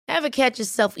Ever catch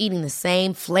yourself eating the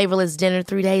same flavorless dinner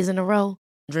 3 days in a row?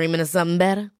 Dreaming of something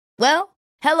better? Well,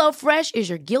 HelloFresh is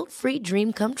your guilt-free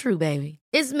dream come true, baby.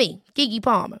 It's me, Keke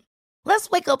Palmer. Let's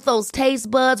wake up those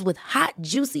taste buds with hot,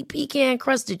 juicy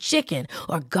pecan-crusted chicken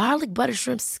or garlic butter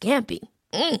shrimp scampi.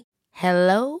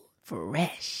 Hello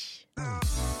Fresh.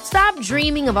 Stop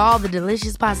dreaming of all the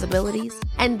delicious possibilities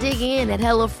and dig in at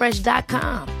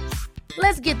HelloFresh.com.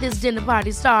 Let's get this dinner party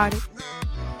started.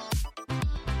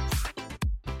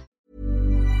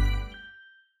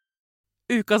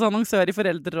 Ukas annonsør i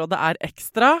Foreldrerådet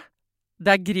Ekstra.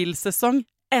 Det grillsesong.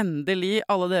 Endelig,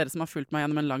 alle dere som har fulgt meg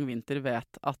gjennom en lang vinter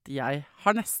vet at jeg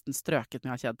har nesten strøket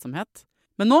med av kjedsomhet.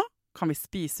 Men nå kan vi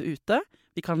spise ute,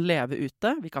 vi kan leve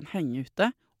ute, vi kan henge ute,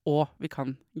 og vi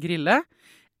kan grille.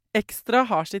 Ekstra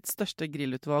har sitt største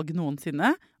grillutvalg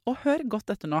noensinne, og hør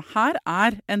godt etter nå. Her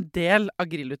en del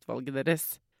av grillutvalget deres.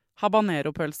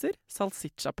 Habanero-pølser,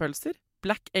 salsiccia-pølser,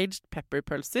 black-aged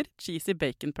pepper-pølser, cheesy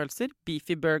bacon-pølser,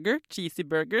 beefy burger, cheesy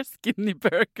burger, skinny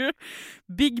burger,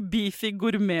 big beefy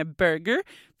gourmet-burger,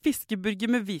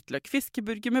 fiskeburger med hvitløk,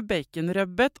 fiskeburger med bacon,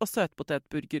 røbbet og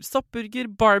søtpotetburger,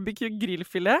 soppburger, barbecue,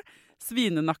 grillfilet,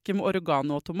 svinenakke med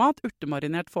oregano og tomat,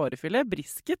 urtemarinert fårefilet,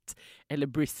 brisket, eller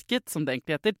brisket som det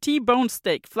egentlig heter, T-bone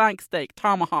steak, flank steak,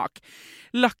 tomahawk,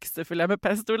 laksefilet med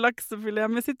pesto,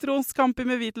 laksefilet med sitron, scampi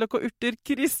med hvitløk og urter,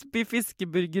 crispy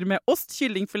fiskeburger med ost,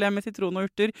 kyllingfilet med sitron og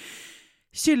urter,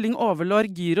 kylling overlår,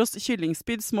 gyros,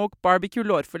 kyllingspyd, smoke, barbecue,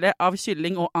 lårfilet av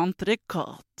kylling og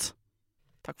entrecôte.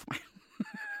 Takk for meg.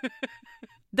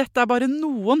 Dette bare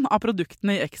noen av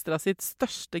produktene i Ekstra sitt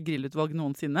største grillutvalg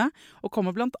noensinne, og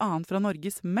kommer blant annet fra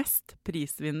Norges mest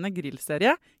prisvinnende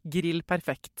grillserie, Grill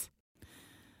Perfekt.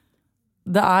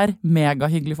 Det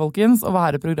megahyggelig, folkens, å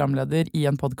være programleder i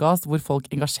en podcast hvor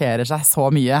folk engasjerer seg så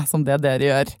mye som det dere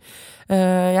gjør.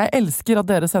 Jeg elsker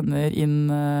at dere sender inn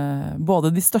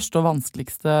både de største og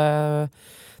vanskeligste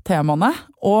temaene,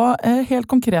 og helt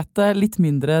konkrete, litt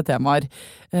mindre temaer.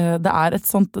 Det et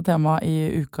sånt tema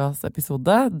i ukas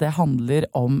episode. Det handler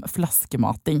om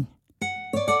flaskemating.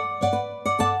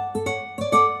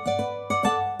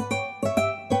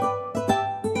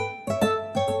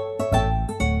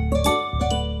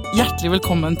 Hjertelig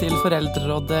velkommen til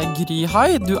Foreldrerådet Gry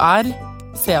Hai. Du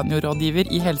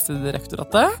seniorrådgiver i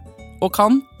Helsedirektoratet og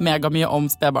kan megamye om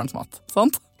spedbarnsmat,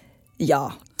 sant?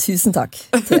 Ja, tusen takk,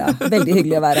 Thea. Veldig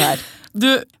hyggelig å være her. Du,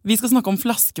 vi skal snakke om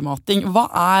flaskemating. Hva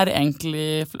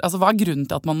egentlig, hva grunnen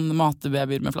til at man mater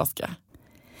babyer med flaske?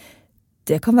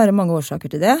 Det kan være mange årsaker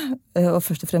til det, og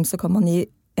først og fremst så kan man gi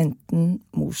enten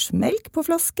morsmelk på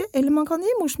flaske, eller man kan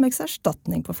gi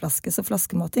morsmelkserstatning på flaske, så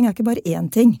flaskemating ikke bare én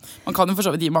ting. Man kan jo for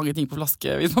så vidt gi mange ting på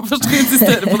flaske, hvis man først skal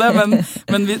insistere på det,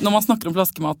 men når man snakker om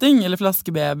flaskemating, eller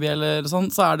flaskebaby, eller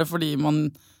sånn, så det fordi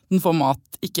den får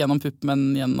mat ikke gjennom pupp, men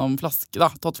gjennom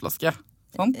flaske, tottflaske,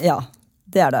 sant? Ja,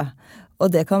 det det. Og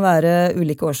det kan være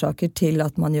ulike årsaker til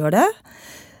at man gjør det.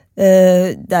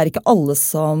 Det ikke alle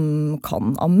som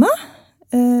kan amme,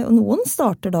 og noen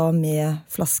starter da med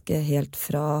flaske helt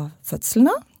fra fødselen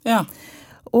av. Ja.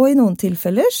 Og i noen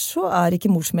tilfeller så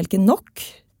ikke morsmelken nok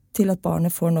til at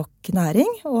barnet får nok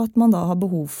næring, og at man da har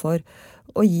behov for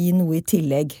å gi noe i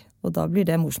tillegg, og da blir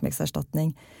det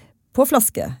morsmelkserstatning på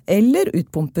flaske, eller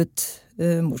utpumpet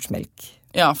morsmelk.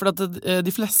 Ja, for at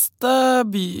de fleste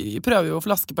prøver jo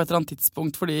flaske på et eller annet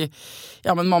tidspunkt, fordi,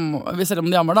 ja, men mamma, selv om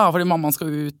de ammer da, fordi mammaen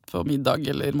skal ut på middag,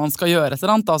 eller man skal gjøre et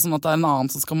eller annet da, sånn at det en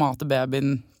annen som skal mate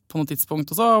babyen på noe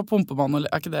tidspunkt, og så pumper man,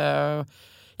 eller ikke det...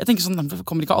 Jeg tenker sånn,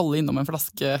 kommer ikke alle innom en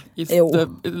flaske i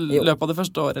løpet av det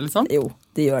første året, liksom? Jo,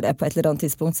 de gjør det. På et eller annet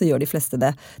tidspunkt så gjør de fleste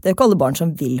det. Det jo ikke alle barn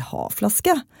som vil ha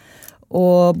flaske.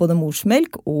 Og både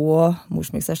morsmelk og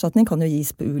morsmelkserstatning kan jo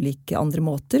gis på ulike andre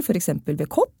måter, for eksempel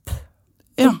ved kopp.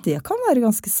 Ja. Og det kan være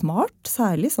ganske smart,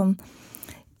 særlig sånn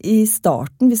i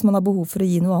starten, hvis man har behov for å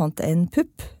gi noe annet enn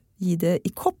pupp. Gi det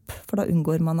i kopp, for da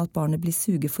unngår man at barnet blir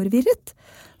sugeforvirret.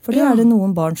 For det det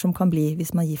noen barn som kan bli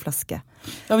hvis man gir flaske.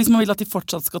 Ja, hvis man vil at de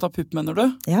fortsatt skal ta pupp, mener du?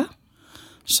 Ja.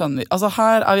 Skjønner vi. Altså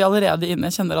her vi allerede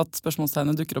inne, jeg kjenner at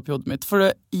spørsmålstegnet dukker opp i hodet mitt.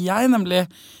 For jeg nemlig,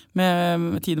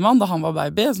 med Tidemann, da han var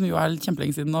baby, som jo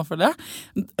kjempelenge siden nå, føler jeg,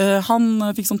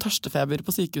 han fikk sånn tørstefeber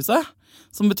på sykehuset,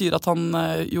 som betyr at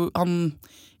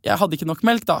jeg hadde ikke nok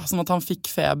melk da, sånn at han fikk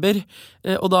feber,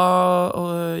 og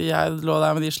jeg lå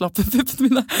der med de slappe puppene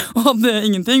mine, og hadde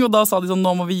ingenting, og da sa de sånn,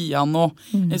 nå må vi gi han noe.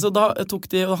 Så da tok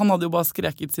de, og han hadde jo bare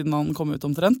skreket siden han kom ut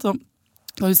omtrent, så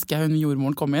da husker jeg hun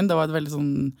jordmoren kom inn, det var et veldig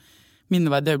sånn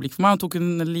minneverdig øyeblikk for meg. Han tok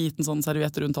en liten sånn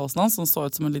serviett rundt halsen hans, som så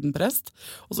ut som en liten prest,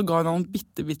 og så ga han en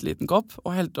bitte liten kopp,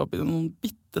 og helte opp i noen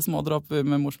bitte små dråper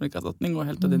med morsmelkerstatning, og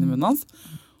helte det inn i munnen hans.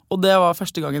 Og det var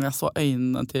første gangen jeg så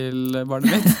øynene til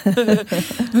barnet mitt.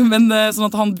 Men sånn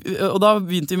at og da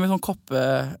begynte vi med sånn koppe,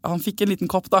 han fikk en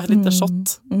liten kopp da, et lite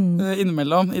shot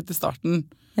innimellom til starten.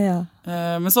 Ja.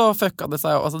 Men så fucka det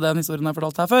seg jo, altså den historien har jeg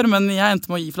fortalt her før, men jeg endte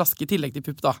med å gi flaske i tillegg til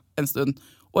pupp da, en stund.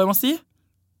 Og jeg må si,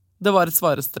 det var et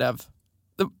svarestrev.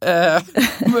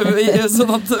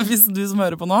 Sånn at hvis du som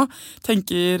hører på nå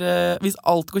tenker hvis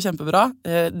alt går kjempebra,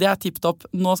 det er tipptopp,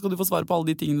 nå skal du få svare på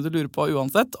alle de tingene du lurer på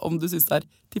uansett om du synes det er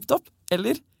tipptopp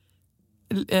eller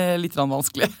litt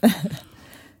vanskelig.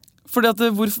 Fordi at,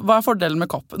 hva er fordelen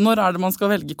med kopp? Når er det man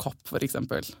skal velge kopp for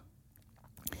eksempel?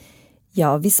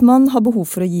 Ja, hvis man har behov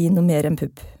for å gi noe mer enn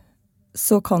pupp,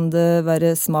 så kan det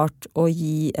være smart å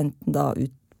gi enten da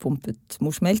utpumpet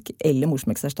morsmelk eller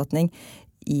morsmelkserstatning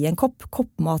i en kopp,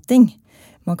 koppmating.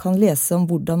 Man kan lese om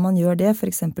hvordan man gjør det, for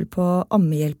eksempel på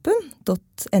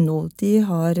ammehjelpen.no. De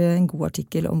har en god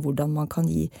artikkel om hvordan man kan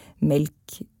gi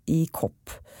melk i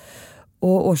kopp.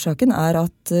 Og årsaken er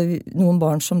at noen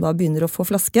barn som da begynner å få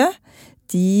flaske,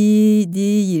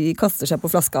 de kaster seg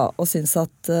på flaska og synes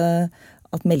at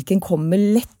melken kommer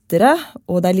lettere,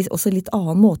 og det er også litt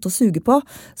annen måte å suge på.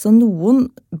 Så noen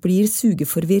blir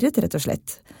sugeforvirret, rett og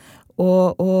slett.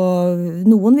 Og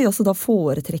noen vil også da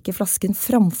foretrekke flasken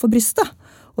framfor brystet.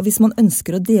 Og hvis man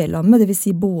ønsker å dele amme, det vil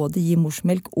si både gi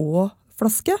morsmelk og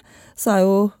flaske, så er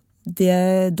jo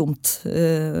det dumt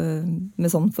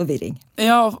med sånn forvirring.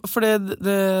 Ja, for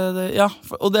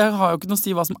og det har jo ikke noe å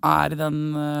si hva som er i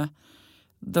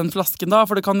den flasken da,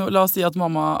 for det kan jo, la oss si at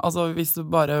mamma, altså hvis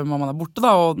bare mammaen er borte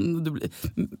da, og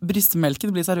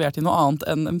brystmelken blir servert i noe annet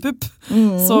enn en pupp,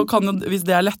 så kan jo, hvis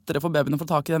det er lettere for babyen å få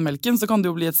tak i den melken, så kan det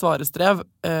jo bli et svarestrev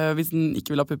hvis den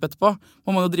ikke vil ha pupp etterpå.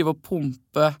 Må man jo drive og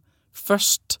pumpe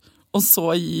først, og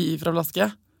så gi fra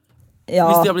flaske. Ja.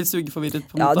 Hvis de har blitt sugeforvirret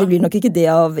på en måte. Ja, det blir nok ikke det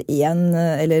av en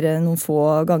eller noen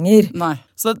få ganger. Nei,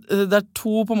 så det er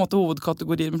to på en måte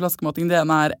hovedkategorier med flaskemating. Det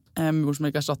ene er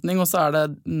morsmelkerstatning, og så er det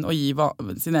å gi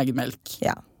sin egen melk.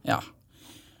 Ja.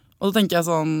 Og da tenker jeg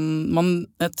sånn,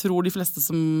 jeg tror de fleste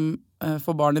som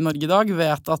får barn i Norge i dag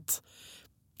vet at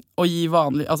å gi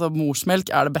vanlig, altså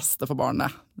morsmelk er det beste for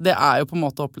barnet. Det er jo på en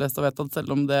måte opplest og vet at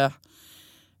selv om det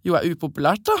jo er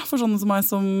upopulært da, for sånne som meg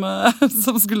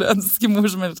som skulle ønske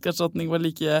morsmelkerstatning var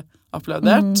like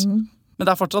applaudert. Men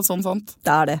det er fortsatt sånn, sant? Det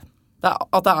er det.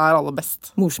 At det er aller best.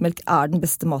 Morsmelk er den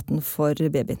beste maten for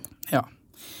babyen. Ja.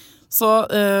 Så,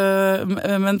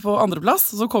 men på andre plass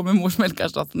så kommer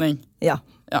morsmelkerstatning. Ja.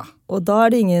 Og da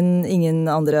er det ingen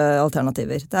andre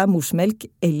alternativer. Det er morsmelk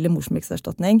eller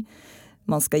morsmelkerstatning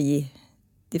man skal gi.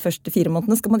 De første 4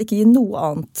 månedene skal man ikke gi noe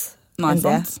annet enn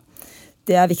det.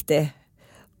 Det er viktig.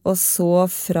 Og så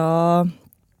fra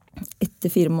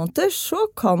etter 4 måneder så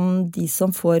kan de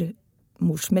som får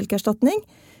morsmelkerstatning,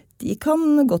 de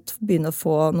kan godt begynne å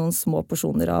få noen små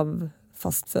porsjoner av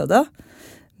fast føde.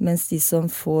 Mens de som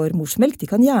får morsmelk, de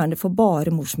kan gjerne få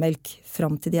bare morsmelk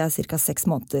fram til de er ca. 6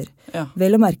 måneder. Ja.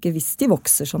 Vel å merke hvis de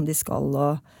vokser som de skal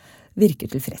og virker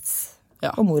tilfreds.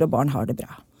 Ja. Og mor og barn har det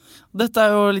bra. Dette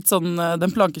er jo litt sånn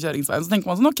den plankekjøringsveien, så tenker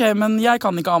man sånn, ok, men jeg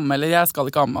kan ikke amme, eller jeg skal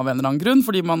ikke amme av en eller annen grunn,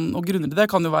 fordi og grunner til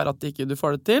det kan jo være at ikke du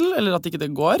får det til, eller at ikke det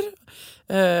går,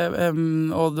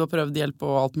 og du har prøvd hjelp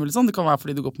og alt mulig sånn. Det kan være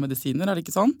fordi du går på medisiner, er det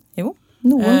ikke sånn? Jo,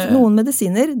 noen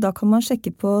medisiner, da kan man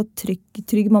sjekke på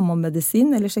trygg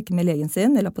mammamedisin, eller sjekke med legen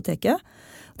sin, eller apoteket.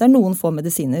 Det er noen få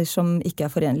medisiner som ikke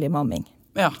er forenlige med amming.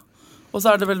 Ja, og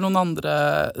så er det vel noen andre,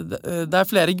 det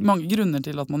er mange grunner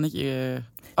til at man ikke...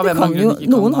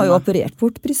 Noen har jo operert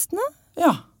bort brystene.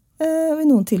 Ja. Og i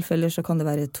noen tilfeller så kan det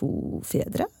være 2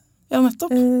 fedre. Ja,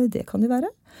 nettopp. Det kan det være.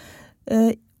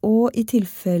 Og i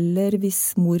tilfeller hvis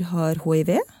mor har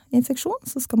HIV-infeksjon,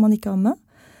 så skal man ikke amme.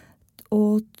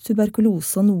 Og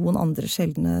tuberkulose og noen andre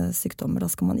sjeldne sykdommer, da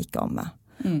skal man ikke amme.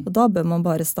 Og da bør man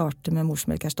bare starte med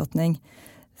morsmelkerstatning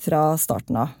fra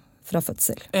starten av, fra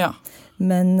fødsel. Ja.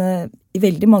 Men i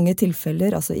veldig mange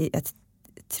tilfeller, altså jeg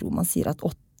tror man sier at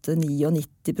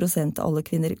 99% av alle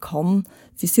kvinner kan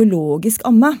fysiologisk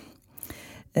amme.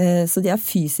 Så de er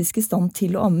fysisk i stand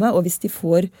til å amme, og hvis de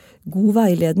får god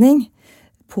veiledning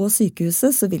på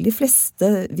sykehuset, så vil de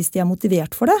fleste, hvis de er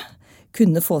motivert for det,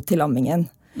 kunne få til ammingen.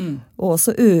 Og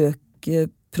også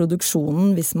øke produksjonen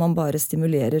hvis man bare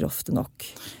stimulerer ofte nok.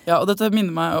 Ja, og dette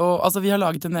minner meg, altså vi har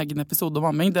laget en egen episode om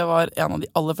amming. Det var en av de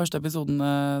aller første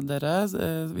episodene dere,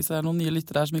 hvis det er noen nye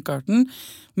lyttere her som ikke har hørt den,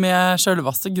 med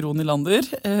selveste Gro Nylander.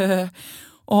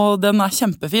 Og den er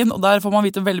kjempefin, og der får man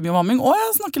vite veldig mye om amming. Og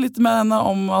jeg snakker litt med henne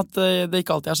om at det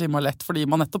ikke alltid er så himla lett, fordi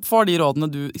man nettopp får de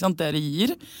rådene dere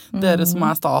gir, dere som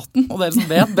er staten, og dere som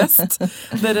vet best.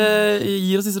 Dere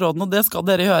gir oss disse rådene, og det skal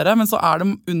dere gjøre, men så er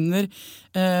det under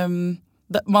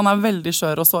man veldig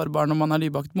skjør og sårbar når man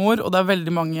nybakt mor, og det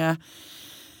veldig mange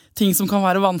ting som kan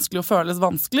være vanskelig og føles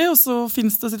vanskelig, og så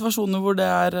finnes det situasjoner hvor det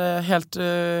helt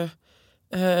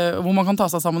hvor man kan ta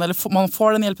seg sammen, eller man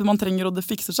får den hjelpen man trenger, og det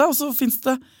fikser seg, og så finnes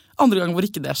det andre ganger hvor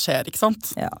ikke det skjer, ikke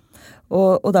sant? Ja,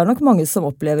 og det nok mange som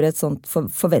opplever et sånt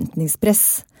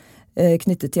forventningspress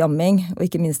knyttet til amming, og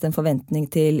ikke minst en forventning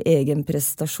til egen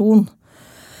prestasjon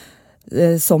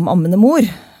som ammende mor.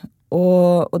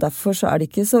 Og derfor så det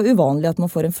ikke så uvanlig at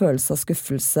man får en følelse av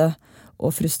skuffelse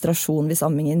og frustrasjon hvis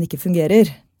ammingen ikke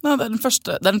fungerer. Nei, det den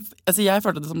første, jeg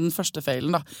følte det som den første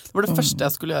feilen da. Det var det første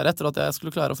jeg skulle gjøre etter at jeg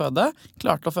skulle klare å føde.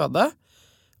 Klarte å føde,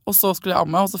 og så skulle jeg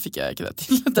amme, og så fikk jeg ikke det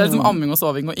til. Det liksom amming og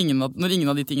soving, og når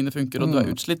ingen av de tingene funker, og du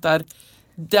utslitt,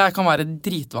 det kan være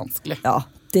dritvanskelig. Ja,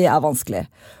 det vanskelig.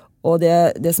 Og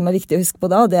det som viktig å huske på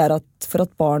da, det at for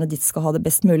at barnet ditt skal ha det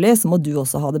best mulig, så må du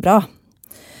også ha det bra.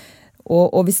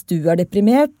 Og hvis du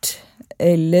deprimert,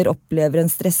 eller opplever en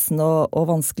stressende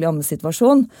og vanskelig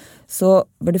ammesituasjon, så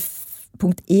bør det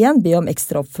punkt 1 be om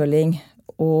ekstra oppfølging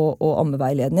og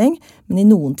ammeveiledning. Men i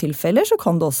noen tilfeller så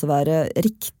kan det også være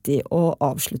riktig å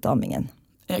avslutte ammingen.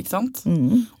 Ikke sant?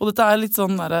 Og dette litt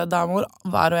sånn, der må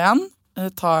hver og en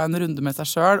ta en runde med seg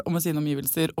selv, og med sine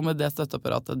omgivelser, og med det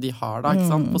støtteapparatet de har da, ikke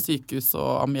sant? På sykehus og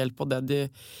ammehjelp og det de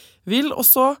vil. Og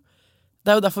så,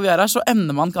 det jo derfor vi her, så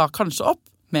ender man kanskje opp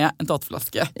med en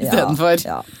tåteflaske i stedet for.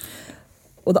 Ja.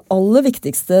 Og det aller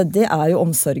viktigste, det jo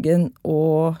omsorgen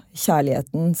og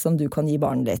kjærligheten som du kan gi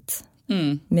barnet ditt.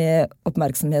 Med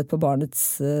oppmerksomhet på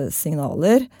barnets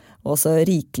signaler, og også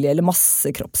rikelig eller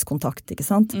masse kroppskontakt, ikke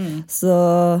sant? Så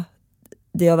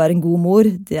det å være en god mor,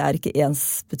 det ikke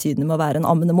ensbetydende med å være en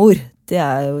ammende mor. Det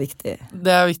jo viktig.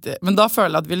 Det viktig. Men da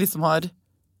føler jeg at vi liksom har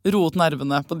roet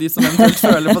nervene på de som eventuelt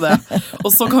føler på det.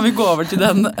 Og så kan vi gå over til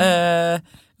den...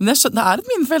 Men det et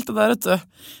minefelt det der, vet du.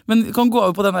 Men vi kan gå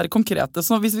over på den der konkrete.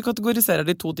 Så hvis vi kategoriserer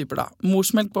de 2 typer da.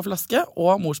 Morsmelk på flaske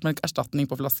og morsmelkerstatning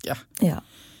på flaske. Ja.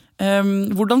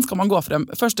 Hvordan skal man gå frem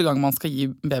første gang man skal gi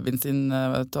babyen sin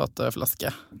tåteflaske?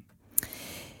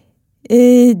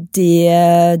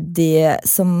 Det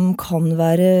som kan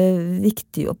være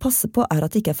viktig å passe på at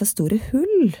det ikke for store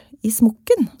hull i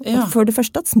smokken. Ja. For det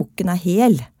første at smokken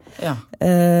hel. Ja.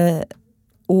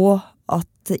 Og at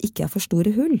det ikke for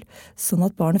store hull, sånn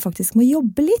at barnet faktisk må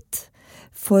jobbe litt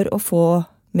for å få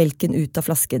melken ut av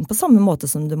flasken, på samme måte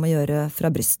som du må gjøre fra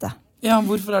brystet. Ja,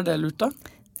 hvorfor det lurt da?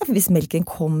 Ja, for hvis melken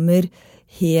kommer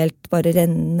bare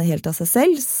rennende helt av seg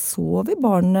selv, så vil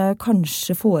barnet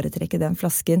kanskje foretrekke den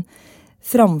flasken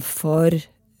framfor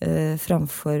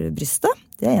brystet.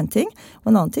 Det en ting.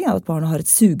 Og en annen ting at barnet har et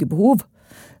sugebehov,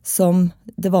 som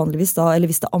det vanligvis da, eller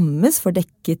hvis det ammes, får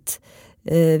dekket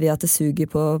ved at det suger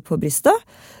på brystet,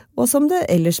 og som det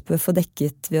ellers bør få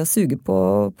dekket ved å suge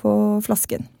på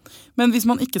flasken. Men hvis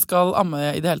man ikke skal amme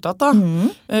i det hele tatt da,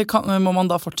 må man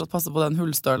da fortsatt passe på den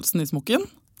hullstørrelsen i smokken?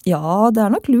 Ja,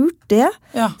 det nok lurt det,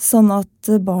 sånn at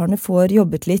barnet får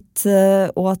jobbet litt,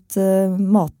 og at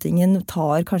matingen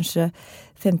tar kanskje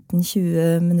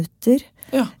 15-20 minutter.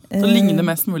 Ja, så ligner det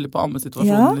mest mulig på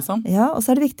ammesituasjonen, liksom. Ja, og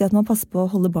så det viktig at man passer på å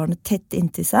holde barnet tett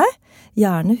inntil seg,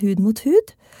 gjerne hud mot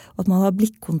hud, og at man har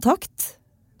blikkontakt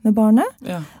med barnet,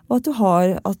 og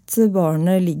at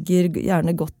barnet ligger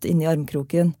gjerne godt inne i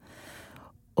armkroken.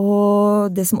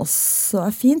 Og det som også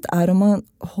fint om man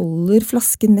holder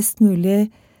flasken mest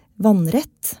mulig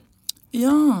vannrett.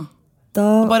 Ja,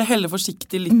 bare helle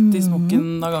forsiktig litt i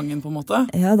smokken av gangen på en måte.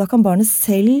 Ja, da kan barnet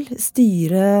selv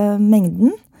styre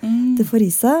mengden. Det får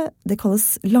i seg, det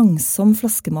kalles langsom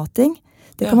flaskemating.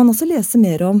 Det kan man også lese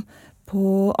mer om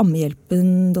på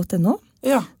ammehjelpen.no.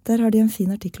 Ja. Der har de en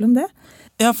fin artikkel om det.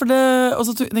 Ja, for det, og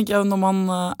så tenker jeg når man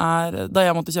da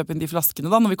jeg måtte kjøpe inn de flaskene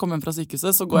da, når vi kom hjem fra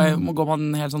sykehuset, så går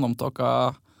man helt sånn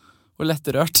omtåka og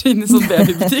letterørt inn i sånn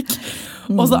babybutikk.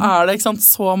 Og så det ikke sant,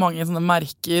 så mange sånne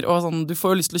merker, og sånn, du får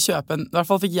jo lyst til å kjøpe i hvert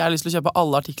fall fikk jeg lyst til å kjøpe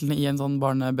alle artiklene i en sånn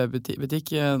barne-babybutikk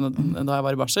da jeg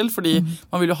var i barsel, fordi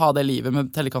man vil jo ha det livet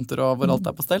med tellekanter og hvor alt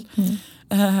på stell.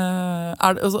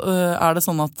 Det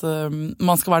sånn at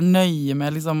man skal være nøye med,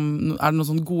 liksom, det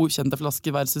noen sånn godkjente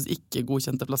flasker versus ikke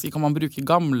godkjente flasker? Kan man bruke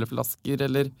gamle flasker,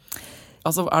 eller,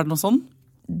 altså, det noe sånn?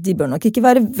 De bør nok ikke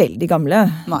være veldig gamle,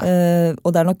 og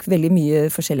det nok veldig mye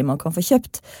forskjellig man kan få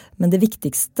kjøpt. Men det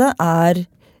viktigste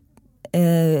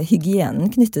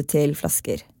hygienen knyttet til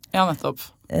flasker. Ja, nettopp.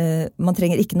 Man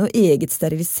trenger ikke noe eget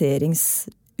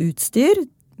steriliseringsutstyr,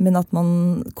 men at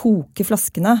man koker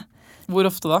flaskene. Hvor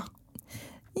ofte da?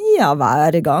 Ja,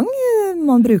 hver gang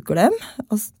man bruker dem.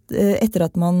 Etter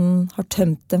at man har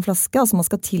tømt en flaske, altså man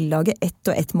skal tillage ett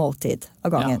og ett måltid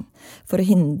av gangen, for å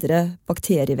hindre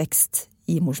bakterievekst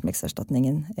i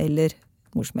morsmelkserstatningen eller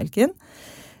morsmelken.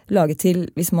 lage til,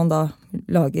 hvis man da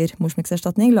lager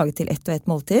morsmelkerstatning, lage til 1 og 1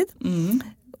 måltid.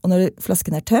 Og når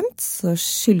flasken er tømt, så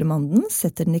skyller man den,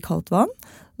 setter den i kaldt vann,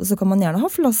 og så kan man gjerne ha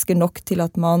flasker nok til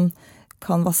at man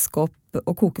kan vaske opp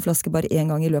og koke flasker bare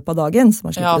 1 gang i løpet av dagen. Så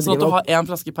man ja, så at du har 1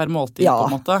 flaske per måltid, på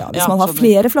en måte. Ja, hvis man har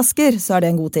flere flasker, så er det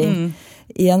en god ting.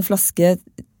 1 flaske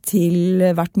til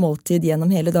hvert måltid gjennom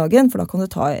hele dagen, for da kan du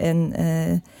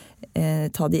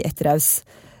ta de ett raus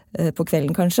på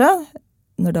kvelden kanskje,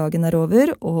 når dagen er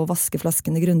over, og vaske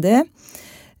flaskene grundig,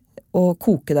 og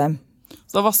koke dem.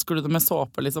 Så da vasker du det med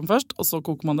såpe liksom først, og så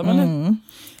koker man dem, eller?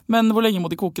 Men hvor lenge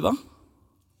må de koke da?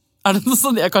 Er det noe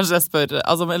sånn jeg kanskje spør,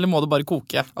 altså, eller må det bare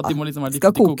koke? At de må liksom være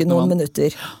skal koke noen minutter,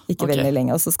 ikke veldig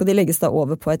lenge. Og så skal de legges da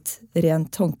over på et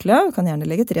rent håndkle, og kan gjerne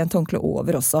legge et rent håndkle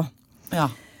over også. Ja.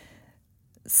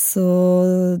 Så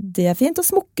det er fint, og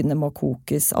smokkene må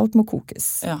kokes, alt må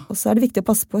kokes. Ja. Og så er det viktig å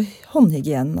passe på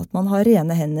håndhygienen, at man har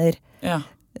rene hender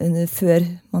før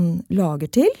man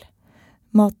lager til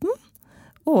maten,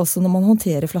 og også når man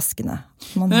håndterer flaskene.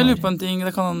 Men jeg lurer på en ting,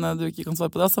 det kan du ikke kan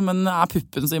svare på det, altså, men er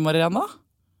puppen så innmari ren da?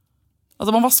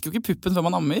 Altså, man vasker jo ikke puppen før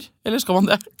man ammer, eller skal man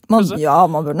det? Man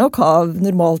bør nok ha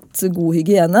normalt god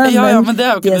hygiene, men det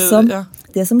er jo ikke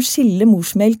det som skiller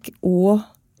morsmelk og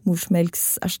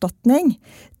morsmelkserstatning,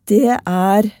 det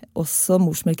er også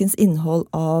morsmelkens innhold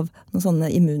av noen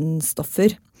sånne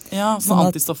immunstoffer. Ja, sånn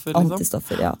antistoffer liksom.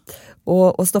 Antistoffer, ja.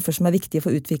 Og stoffer som er viktige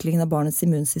for utviklingen av barnets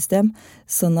immunsystem,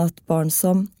 sånn at barn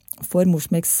som får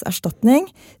morsmelkserstatning,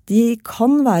 de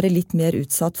kan være litt mer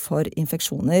utsatt for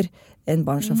infeksjoner enn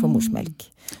barn som får morsmelk.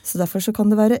 Så derfor så kan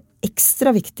det være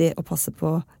ekstra viktig å passe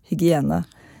på hygiene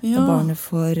når barnet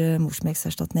får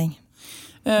morsmelkserstatning.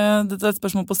 Dette er et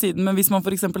spørsmål på siden, men hvis man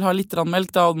for eksempel har litt melk,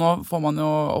 da, og nå får man jo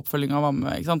oppfølging av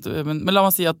amme, ikke sant? Men la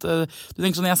meg si at du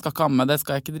tenker sånn, jeg skal ikke amme, det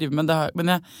skal jeg ikke drive med,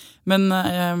 men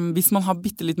hvis man har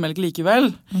bittelitt melk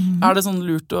likevel, er det sånn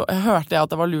lurt, jeg hørte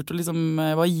at det var lurt å liksom,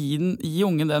 gi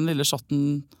ungen den lille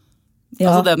shotten,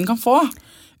 altså det den kan få,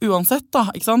 uansett da,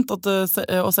 ikke sant?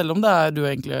 Og selv om det er du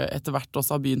egentlig etter hvert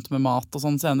også har begynt med mat og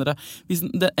sånn senere, hvis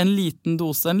en liten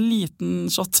dose, en liten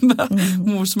shot med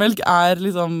morsmelk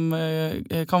liksom,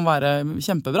 kan være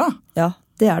kjempebra. Ja,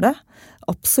 det er det.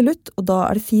 Absolutt. Og da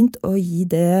er det fint å gi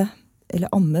det,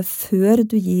 eller amme før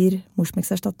du gir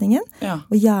morsmelkserstatningen. Ja.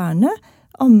 Og gjerne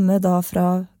amme da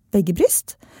fra begge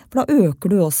bryst. For da øker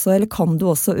du også, eller kan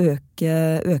du også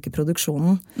øke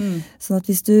produksjonen. Sånn at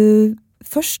hvis du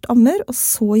først ammer, og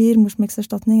så gir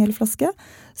morsmelkserstatning eller flaske,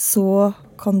 så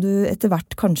kan du etter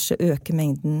hvert kanskje øke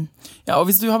mengden. Ja, og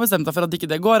hvis du har bestemt deg for at ikke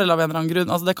det går, eller av en eller annen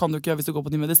grunn, altså det kan du ikke gjøre hvis du går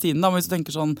på ny medisin, da, men hvis du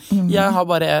tenker sånn, jeg har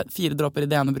bare 4 dråper i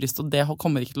det ene brystet, og det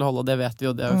kommer ikke til å holde, og det vet vi,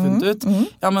 og det har vi funnet ut.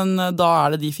 Ja, men da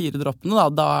er det de 4 dråpene,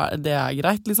 da det er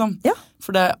greit, liksom. Ja.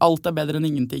 For alt er bedre enn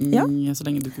ingenting, så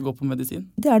lenge du ikke går på medisin.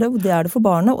 Det er det for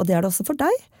barnet, og det er det også for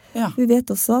deg. Ja. Vi vet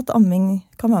også at amming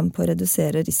kan være med på å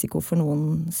redusere risiko for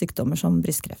noen sykdommer som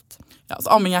brystkreft. Ja,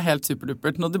 så amming er helt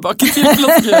superdupert. Nå tilbake til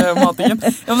flaskematingen.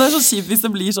 Ja, men det er så kjipt hvis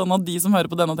det blir sånn at de som hører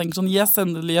på denne tenker sånn, yes,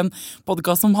 endelig en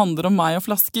podcast som handler om meg og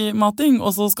flaskemating,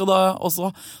 og så skal det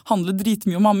også handle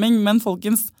dritmye om amming, men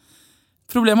folkens,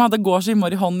 problemet er at det går så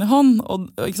innmari hånd i hånd, og,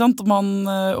 ikke sant?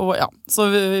 Så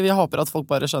vi håper at folk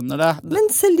bare skjønner det. Men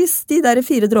selv de der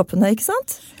 4 dråpene, ikke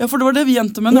sant? Ja, for det var det vi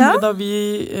endte med, nemlig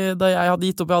da jeg hadde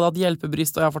gitt opp, jeg hadde hatt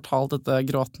hjelpebryst, og jeg har fortalt dette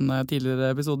gråtende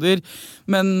tidligere episoder,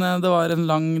 men det var en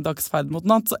lang dagsferd mot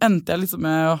natt, så endte jeg liksom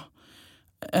med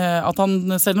at han,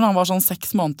 selv om han var sånn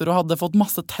 6 måneder og hadde fått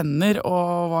masse tenner,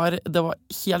 og det var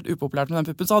helt upopulært med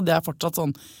den puppen, så hadde jeg fortsatt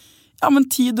sånn, ja, men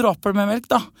 10 dråper med melk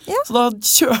da. Ja. Så da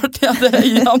kjørte jeg det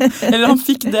i han. Eller han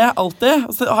fikk det alltid.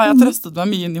 Så har jeg trøstet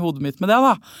meg mye inn i hodet mitt med det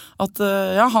da. At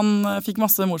han fikk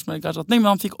masse morsmelkerstatning,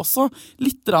 men han fikk også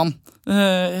litt rann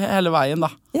hele veien da.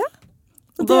 Ja.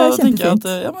 Og da tenker jeg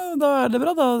at men da er det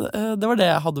bra da. Det var det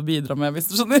jeg hadde å bidra med,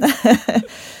 hvis du skjønner.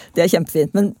 Det er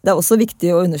kjempefint, men det er også viktig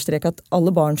å understreke at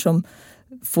alle barn som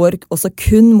får også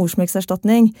kun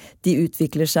morsmelkerstatning, de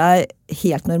utvikler seg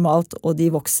helt normalt, og de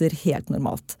vokser helt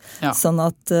normalt. Ja. Sånn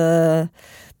at,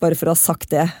 bare for å ha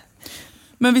sagt det.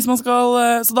 Men hvis man skal,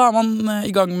 så da er man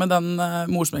i gang med den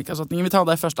morsmelkerstatningen. Vi tar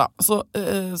det først da. Så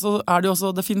er det jo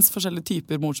også, det finnes forskjellige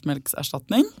typer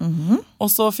morsmelkerstatning, og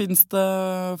så finnes det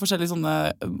forskjellige sånne,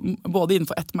 både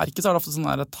innenfor ett merke så er det ofte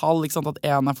sånne tall, ikke sant, at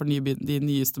en er for de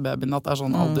nyeste babyene, at det er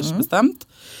sånn aldersbestemt.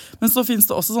 Men så finnes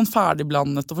det også sånn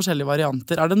ferdigblandet og forskjellige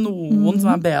varianter. Er det noen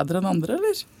som er bedre enn andre,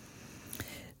 eller?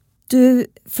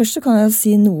 Først så kan jeg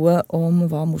si noe om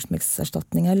hva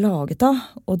morsmelkerstatning er laget av,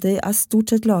 og det er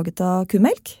stort sett laget av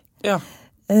kumelk. Ja.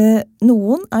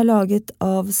 Noen er laget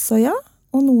av soya,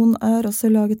 og noen er også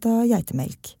laget av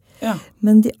geitemelk. Ja.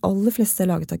 Men de aller fleste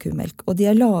laget av kumelk. Og de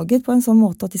laget på en sånn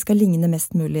måte at de skal ligne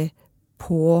mest mulig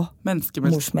på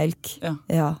morsmelk.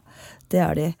 Ja, det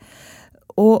de.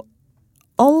 Og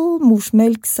all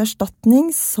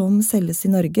morsmelkserstatning som selges i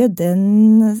Norge,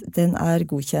 den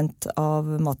godkjent av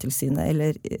Mattilsynet,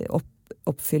 eller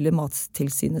oppfyller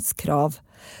Mattilsynets krav.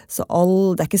 Så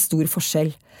det ikke stor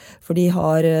forskjell, for de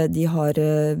har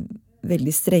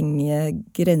veldig strenge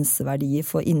grenseverdier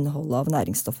for innholdet av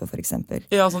næringsstoffer, for eksempel.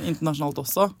 Ja, sånn internasjonalt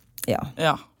også?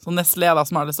 Ja. Så Nestlé da,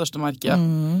 som det største merket,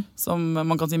 som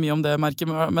man kan si mye om det merket,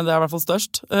 men det i hvert fall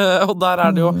størst. Og der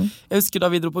det jo, jeg husker da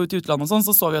vi dro på ut i utlandet og sånn,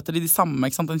 så vi etter de samme,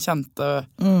 ikke sant, den kjente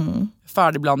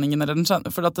ferdigblandingen, eller den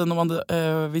kjente, for at når man,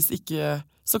 hvis ikke,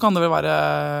 så kan det vel være,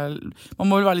 man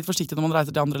må vel være litt forsiktig når man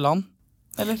reiser til andre land,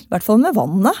 eller? I hvert fall med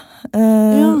vannet,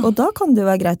 og da kan det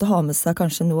jo være greit å ha med seg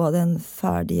kanskje noe av den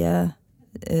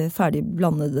ferdig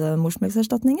blandede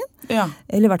morsmelkserstatningen. Ja.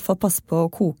 Eller i hvert fall passe på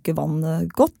å koke vannet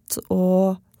godt,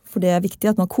 for det viktig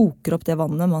at man koker opp det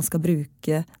vannet man skal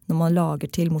bruke når man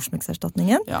lager til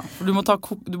morsmelkserstatningen. Ja, for du må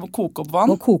koke opp vann.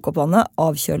 Du må koke opp vannet,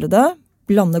 avkjøle det,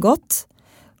 blande godt,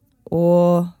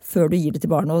 og før du gir det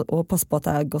til barnet, og passe på at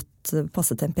det godt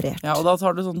passe temperert. Ja, og da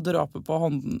tar du sånn drape på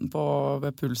hånden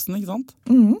ved pulsen, ikke sant?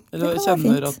 Eller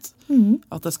kjenner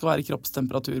at det skal være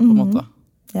kroppstemperatur på en måte.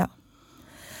 Ja.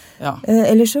 Ja.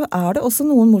 Eller så det også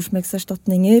noen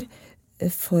morsmelkserstatninger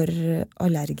for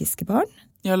allergiske barn.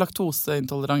 Ja,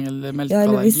 laktoseintolerant eller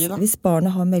melkeallergi da. Hvis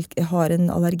barnet har en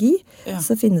allergi,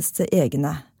 så finnes det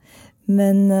egne.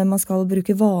 Men man skal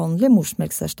bruke vanlig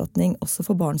morsmelkserstatning også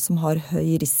for barn som har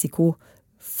høy risiko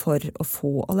for å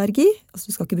få allergi. Altså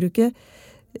du skal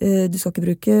ikke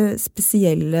bruke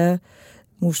spesielle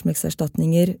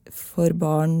morsmelkserstatninger for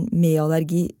barn med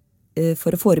allergi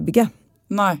for å forebygge.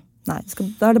 Nei, da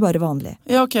det bare vanlig.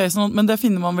 Ja, ok, men det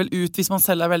finner man vel ut hvis man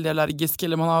selv veldig allergisk,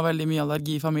 eller man har veldig mye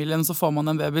allergi i familien, så får man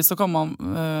en baby, så kan man...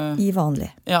 Gi vanlig.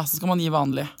 Ja, så skal man gi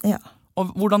vanlig. Ja. Og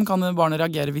hvordan kan barnet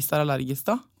reagere hvis det allergisk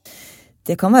da?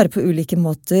 Det kan være på ulike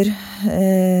måter,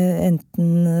 enten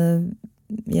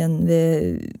igjen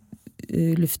ved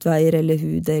luftveier eller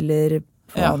hud, eller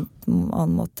på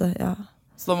annen måte, ja.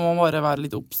 Så da må man bare være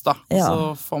litt obs da, og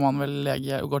så får man vel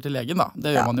gå til legen da.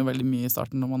 Det gjør man jo veldig mye i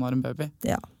starten når man har en baby.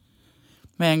 Ja.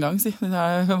 Med en gang, si. I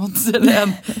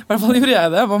hvert fall gjorde jeg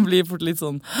det. Man blir fort litt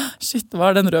sånn, shit,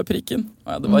 hva den røde prikken?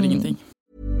 Ja, det var ingenting.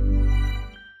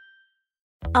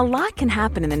 A lot can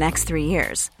happen in the next 3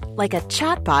 years. Like a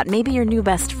chatbot may be your new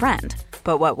best friend.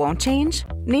 But what won't change?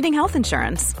 Needing health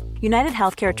insurance. United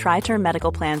Healthcare Tri-Term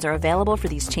Medical Plans are available for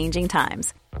these changing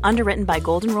times. Underwritten by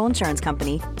Golden Rule Insurance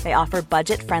Company, they offer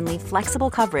budget-friendly, flexible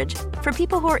coverage for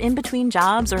people who are in between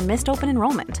jobs or missed open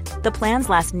enrollment. The plans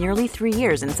last nearly 3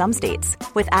 years in some states,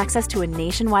 with access to a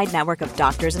nationwide network of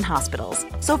doctors and hospitals.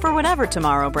 So for whatever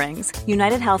tomorrow brings,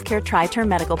 United Healthcare Tri-Term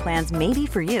Medical Plans may be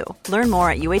for you. Learn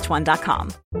more at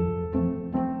uh1.com.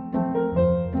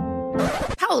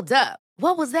 Hold up.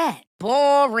 What was that?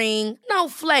 Boring. No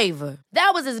flavor.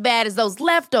 That was as bad as those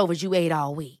leftovers you ate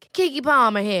all week. Keke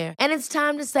Palmer here, and it's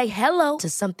time to say hello to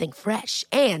something fresh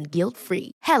and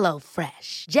guilt-free. Hello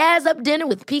Fresh. Jazz up dinner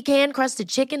with pecan-crusted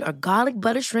chicken or garlic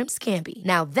butter shrimp scampi.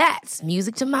 Now that's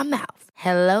music to my mouth.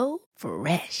 Hello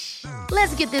Fresh.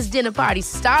 Let's get this dinner party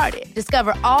started.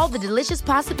 Discover all the delicious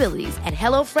possibilities at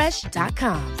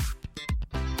hellofresh.com.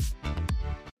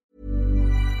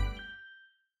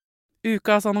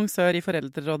 Ukas annonsør i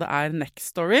Foreldrerådet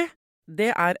Nextory.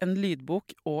 Det en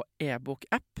lydbok- og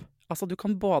e-bok-app. Altså du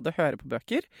kan både høre på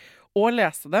bøker og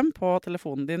lese dem på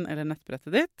telefonen din eller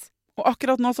nettbrettet ditt. Og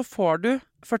akkurat nå så får du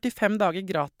 45 dager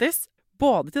gratis,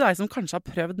 både til deg som kanskje har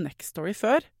prøvd Nextory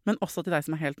før, men også til deg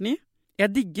som helt ny.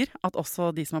 Jeg digger at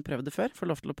også de som har prøvd det før får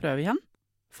lov til å prøve igjen.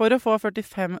 For å få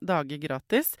 45 dager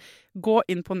gratis, gå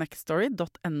inn på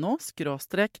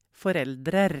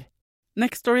nextory.no/foreldrer.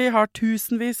 Nextory har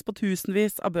tusenvis på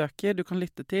tusenvis av bøker du kan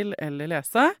lytte til eller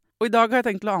lese. Og i dag har jeg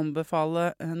tenkt å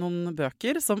anbefale noen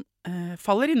bøker som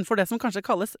faller innenfor det som kanskje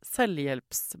kalles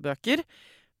selvhjelpsbøker.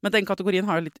 Men den kategorien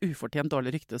har jo litt ufortjent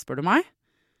dårlig rykte, spør du meg.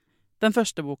 Den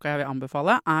første boka jeg vil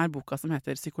anbefale boka som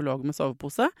heter Psykolog med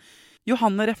sovepose.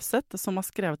 Johanne Refseth, som har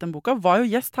skrevet den boka, var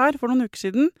jo gjest her for noen uker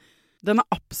siden. Den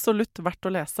absolutt verdt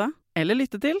å lese eller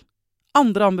lytte til.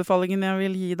 Andre anbefalingen jeg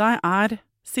vil gi deg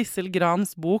Sissel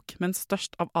Grans bok, men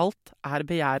størst av alt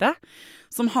begjæret,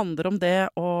 som handler om det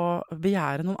å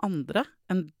begjære noen andre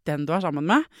enn den du sammen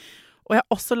med. Og jeg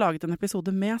har også laget en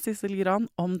episode med Sissel Gran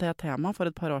om det temaet for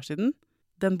et par år siden.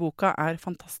 Den boka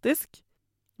fantastisk.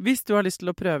 Hvis du har lyst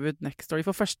til å prøve ut Nextory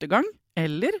for første gang,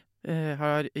 eller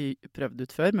har prøvd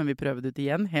ut før, men vi prøver det ut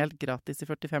igjen, helt gratis i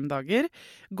 45 dager,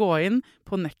 gå inn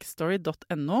på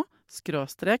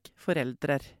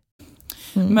nextory.no/foreldrer.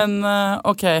 Men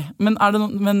ok, men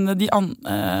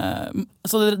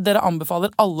så dere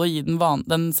anbefaler alle å gi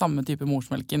den samme type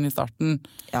morsmelken i starten?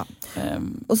 Ja.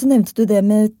 Og så nevnte du det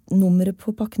med nummeret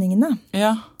på pakningene.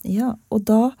 Ja. Ja, og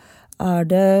da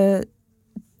det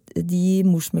de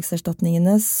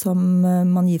morsmelkserstatningene som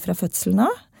man gir fra fødselen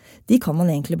av, de kan man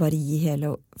egentlig bare gi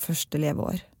hele første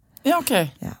leveår. Ja, ok.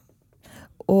 Ja.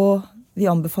 Og vi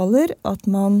anbefaler at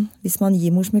hvis man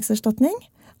gir morsmelkserstatning,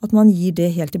 at man gir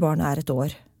det helt til barnet 1 år.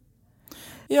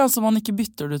 Ja, så man ikke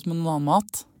bytter det ut med noen annen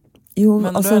mat? Jo,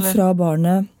 mener altså du, fra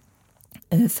barnet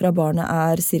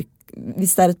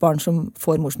hvis det et barn som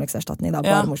får morsmelkserstatning,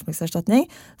 bare morsmelkserstatning,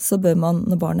 så bør man,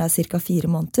 når barnet ca. 4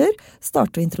 måneder,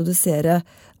 starte å introdusere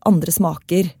andre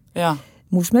smaker. Ja.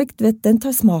 Morsmelk, du vet, den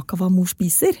tar smak av hva mor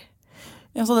spiser.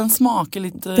 Ja, så den smaker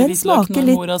litt hvitløk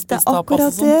når mor har spist tapas og sånt? Det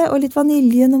akkurat det, og litt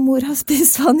vanilje når mor har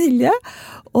spist vanilje.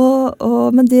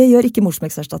 Men det gjør ikke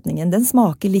morsmelkserstatningen. Den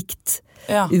smaker likt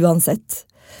uansett.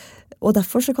 Og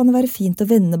derfor så kan det være fint å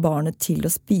venne barnet til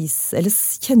å spise, eller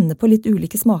kjenne på litt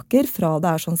ulike smaker fra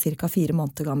det sånn ca. 4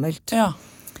 måneder gammelt. Ja.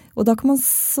 Og da kan man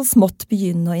så smått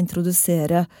begynne å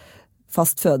introdusere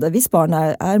fast føde, hvis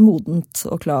barnet modent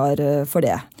og klar for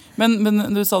det. Men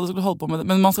du sa du skulle holde på med det,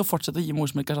 men man skal fortsette å gi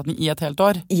morsmelkerstatning i et helt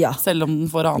år? Ja. Selv om den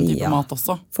får annen type mat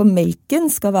også? For melken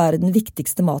skal være den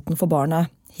viktigste maten for barnet,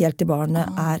 helt til barnet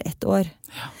 1 år.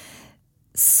 Ja.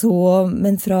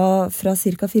 Men fra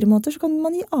ca. 4 måneder så kan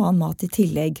man gi annen mat i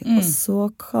tillegg. Og så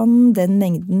kan den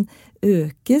mengden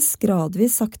økes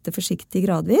gradvis, sakte, forsiktig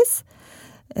gradvis,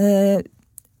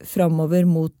 fremover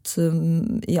mot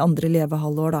i andre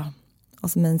levehalvår da.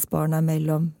 Altså mens barnet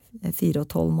mellom 4 og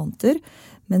 12 måneder.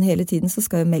 Men hele tiden så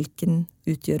skal jo melken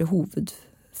utgjøre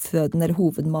hovedføden eller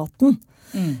hovedmaten.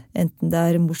 Enten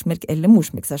det morsmelk eller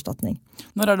morsmelkserstatning.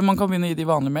 Når det man kan begynne å gi de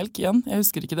vanlig melk igjen? Jeg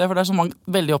husker ikke det, for det så man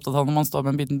veldig opptatt av når man står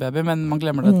med en biten baby, men man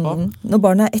glemmer det etterpå. Når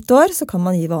barnet 1 år, så kan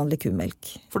man gi vanlig kumelk.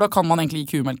 For da kan man egentlig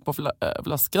gi kumelk på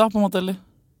flaske da, på en måte, eller?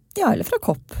 Ja, eller fra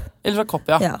kopp. Eller fra kopp,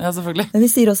 ja selvfølgelig. Men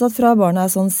vi sier også at fra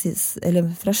barnet eller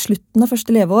fra slutten av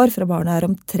første leveår, fra barnet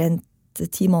omtrent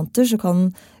 10 måneder, så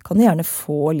kan du gjerne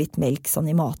få litt melk sånn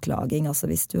i matlaging, altså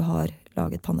hvis du har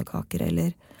laget pannekaker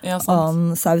eller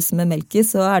annen saus med melk i,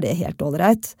 så det helt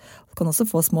ålreit. Du kan også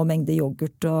få små mengder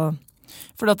yoghurt og...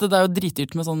 For det jo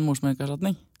dritdyrt med sånn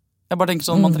morsmelkerstatning. Jeg bare tenker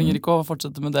sånn, man trenger ikke å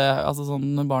fortsette med det, altså sånn,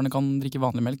 når barnet kan drikke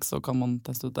vanlig melk, så kan man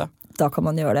teste ut det. Da kan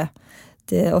man gjøre det.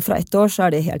 Og fra 1 år så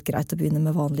det helt greit å begynne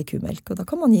med vanlig kumelk, og da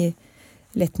kan man gi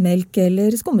lettmelk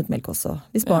eller skummet melk også,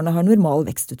 hvis barnet har normal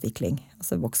vekstutvikling,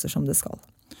 altså vokser som det skal.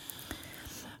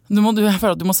 Jeg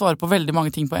føler at du må svare på veldig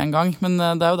mange ting på en gang, men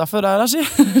det jo derfor det her, Ski.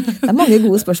 Det mange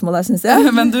gode spørsmål der, synes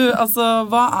jeg. Men du, altså,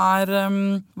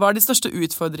 hva de største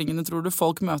utfordringene, tror du,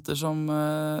 folk møter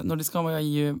når de skal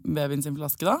gi babyen sin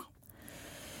flaske, da?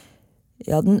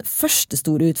 Ja, den første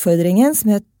store utfordringen,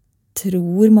 som jeg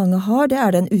tror mange har, det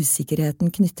den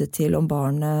usikkerheten knyttet til om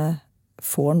barnet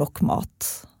får nok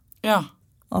mat. Ja.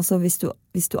 Altså, hvis du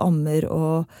ammer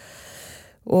og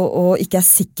ikke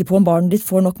sikker på om barnet ditt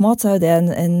får nok mat, så jo det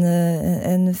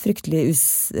en fryktelig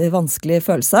vanskelig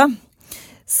følelse.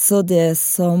 Så det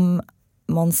som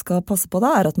man skal passe på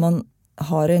da, at man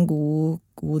har en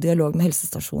god dialog med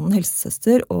helsestasjonen,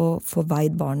 helsesøster, og får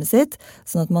veid barnet sitt,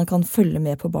 sånn at man kan følge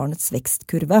med på barnets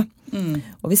vekstkurve.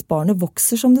 Og hvis barnet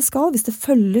vokser som det skal, hvis det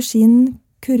følger sin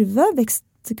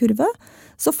vekstkurve,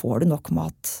 så får det nok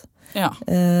mat. Ja.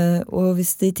 Og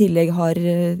hvis det i tillegg har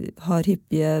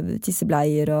hyppige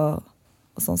tissebleier og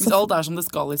sånn. Hvis alt som det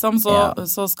skal, liksom,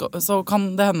 så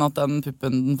kan det hende at den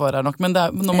puppen den får nok. Men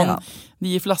når man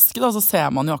gir flaske, da, så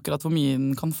ser man jo akkurat hvor mye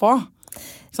den kan få.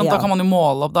 Da kan man jo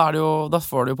måle opp, da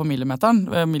får du jo på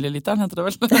milliliteren heter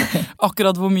det vel,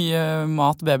 akkurat hvor mye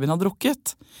mat babyen har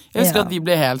drukket. Jeg husker at vi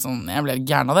ble helt sånn, jeg ble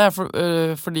gæren av det,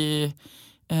 fordi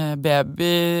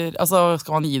babyer, altså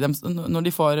skal man gi dem, når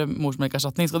de får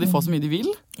morsmelkerstatning, skal de få så mye de vil?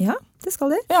 Ja, det skal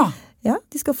de. Ja,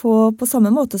 de skal få på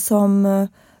samme måte som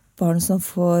barn som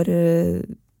får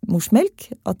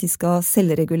morsmelk, at de skal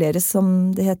selvreguleres,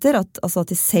 som det heter, altså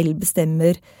at de selv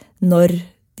bestemmer når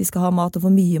de skal ha mat og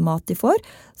hvor mye mat de får,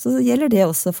 så gjelder det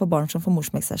også for barn som får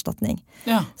morsmelkerstatning.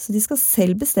 Ja. Så de skal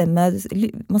selv bestemme,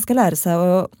 man skal lære seg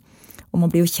og man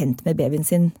blir jo kjent med babyen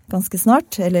sin ganske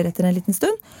snart, eller etter en liten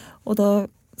stund, og da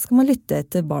skal man lytte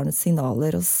etter barnets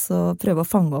signaler, og så prøve å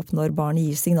fange opp når barnet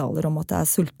gir signaler om at det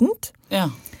sultent. Ja.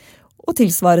 Og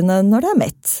tilsvarende når det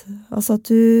mett. Altså at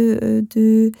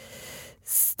du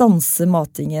stanser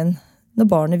matingen når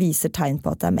barnet viser tegn på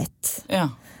at det mett. Ja.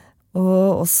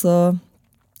 Og også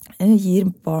gir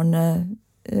barnet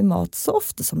mat så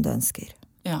ofte som det ønsker.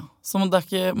 Ja. så det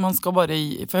ikke, man skal bare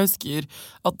gi, for jeg husker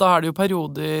at da det jo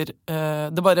perioder,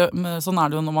 sånn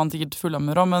det jo når man sikkert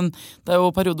fullammer også, men det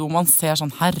jo perioder hvor man ser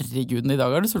sånn, herregud, i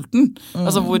dag du sulten.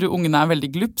 Altså hvor ungene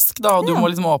veldig glupsk da, og du må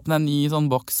liksom åpne en ny sånn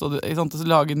boks, og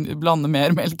blande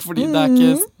mer melk, fordi det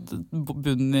ikke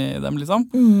bunn i dem, liksom.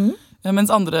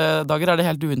 Mens andre dager det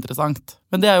helt uinteressant.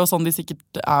 Men det jo sånn de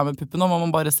sikkert med puppen, og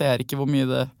man bare ser ikke hvor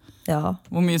mye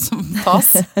hvor mye som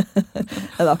tas.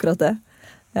 Det akkurat det.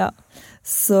 Ja.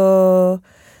 Så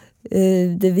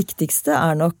det viktigste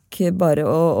nok bare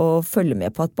å følge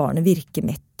med på at barnet virker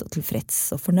mett og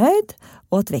tilfreds og fornøyd,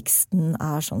 og at veksten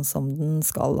sånn som den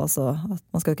skal. Altså, at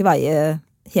man skal jo ikke veie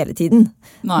hele tiden,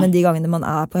 men de gangene man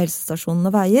på helsestasjonen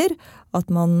og veier, at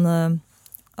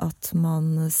man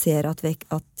ser at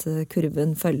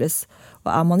kurven følges.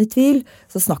 Og man i tvil,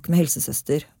 så snakk med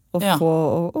helsesøster. Og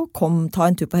ta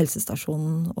en tur på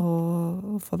helsestasjonen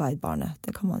og få veid barnet.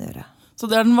 Det kan man gjøre. Så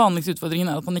det den vanligste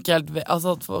utfordringen at man ikke helt vet,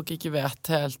 altså at folk ikke vet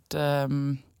helt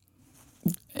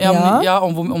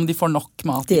om de får nok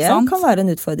mat, det ikke sant? Kan være en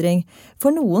utfordring.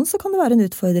 For noen så kan det være en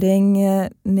utfordring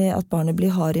med at barnet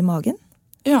blir hard i magen.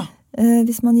 Ja.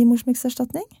 Hvis man gir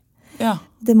morsmelkserstatning. Ja.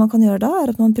 Det man kan gjøre da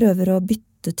at man prøver å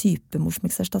bytte type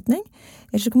morsmelkserstatning.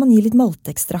 Eller så kan man gi litt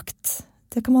maltekstrakt.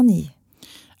 Det kan man gi.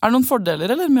 Det noen fordeler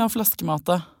eller med å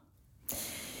flaskemate?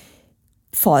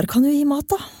 Far kan jo gi mat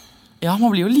da. Ja,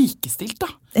 man blir jo likestilt da.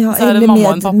 Ja, så eller mamma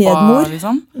og en pappa, medmor.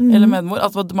 Liksom. Eller medmor.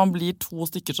 At man blir to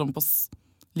stykker som på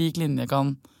lik linje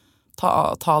kan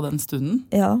ta den stunden.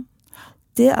 Ja,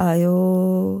 det jo...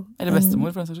 Eller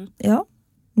bestemor, for den saks skyld. Ja,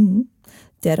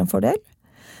 det en fordel.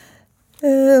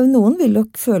 Noen vil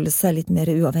nok føle seg litt mer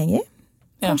uavhengig,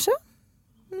 kanskje.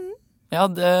 Ja,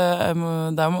 det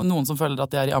jo noen som føler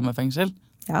at de i ammefengsel.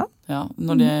 Ja. Ja,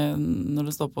 når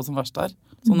det står på som verst der.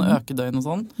 Sånne økedøgn og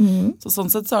sånn. Så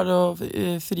sånn sett så det jo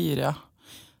friere, ja.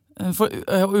 For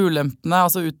ulempene,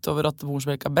 altså utover at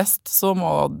morsmelk best, så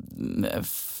må...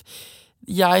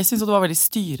 Jeg synes at det var veldig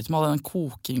styret med all den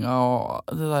kokinga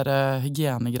og det der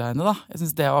hygienegreiene da. Jeg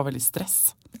synes det var veldig stress.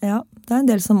 Ja, det en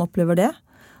del som opplever det.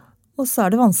 Og så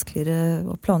det vanskeligere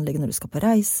å planlegge når du skal på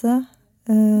reise.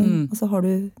 Og så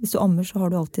hvis du ammer, så har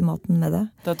du alltid maten med deg.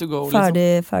 Det to go,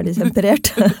 ferdig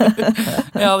temperert.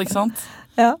 Ja, ikke sant?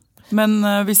 Ja. Men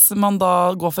hvis man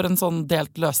da går for en sånn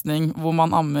delt løsning, hvor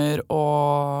man ammer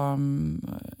og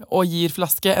gir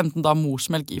flaske, enten da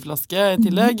morsmelk i flaske i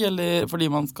tillegg, eller fordi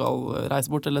man skal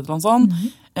reise bort eller noe sånt,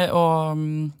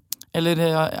 eller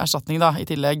erstatning da i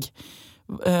tillegg,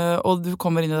 og du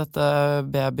kommer inn i dette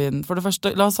babyen. For det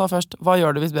første, la oss ta først, hva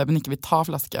gjør du hvis babyen ikke vil ta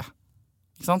flaske?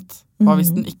 Ikke sant? Hva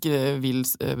hvis den ikke vil,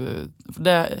 for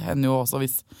det hender jo også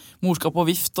hvis mor skal på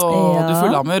vift og du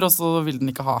fullammer, og så vil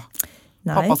den ikke ha.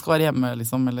 Nei. Pappa skal være hjemme,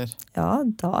 liksom, eller? Ja,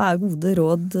 da gode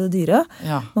råd dyre.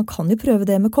 Ja. Man kan jo prøve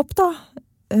det med kopp, da.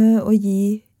 Og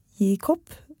gi kopp,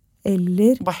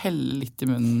 eller... Bare helle litt i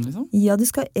munnen, liksom? Ja, du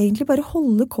skal egentlig bare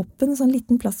holde koppen, en sånn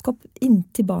liten plastkopp,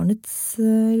 inntil barnets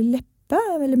leppe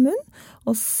eller munn.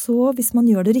 Og så, hvis man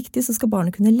gjør det riktig, så skal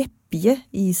barnet kunne leppje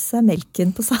i seg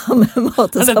melken på samme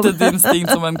måte. Dette et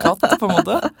instinkt som en katt, på en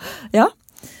måte? Ja.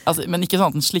 Altså, men ikke sånn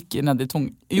at den slikker ned i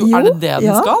tungen. Jo, det den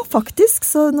skal? Ja, faktisk.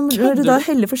 Så når du da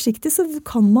heller forsiktig, så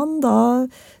kan man da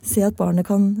se at barnet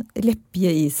kan leppje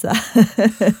i seg.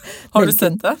 Har du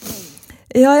sett det?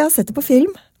 Ja, jeg har sett det på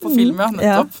film. På film, ja,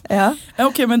 nettopp. Ja.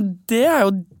 Ok, men det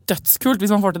jo dødskult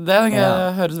hvis man får til det. Det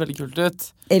høres veldig kult ut.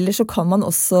 Eller så kan man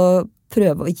også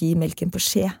prøve å gi melken på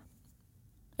skje.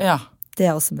 Ja.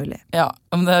 Det også mulig. Ja,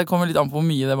 men det kommer litt an på hvor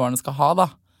mye det barnet skal ha, da.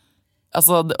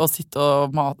 Altså, å sitte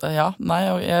og mate,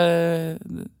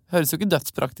 høres jo ikke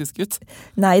dødspraktisk ut.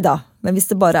 Nei da, men hvis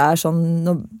det bare sånn,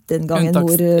 den gangen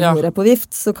mor på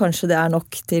vift, så kanskje det nok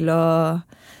til at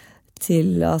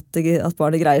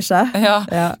barnet greier seg.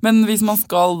 Ja, men hvis man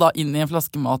skal da inn i en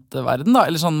flaskematverden da,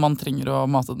 eller sånn man trenger å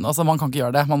mate den, altså man kan ikke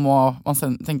gjøre det,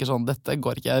 man tenker sånn, dette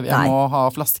går ikke, må ha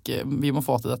flaske, vi må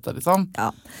få til dette, liksom.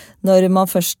 Ja,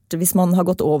 hvis man har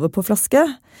gått over på flaske,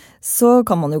 så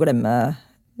kan man jo glemme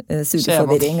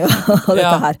sugeforvirring og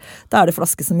dette her. Da det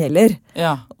flaske som gjelder.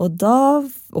 Ja. Og da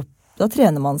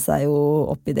trener man seg jo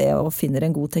opp i det og finner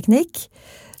en god teknikk.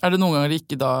 Det noen ganger de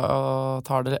ikke da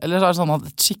tar det, eller det sånn at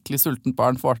et skikkelig sultent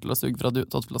barn får til å suge fra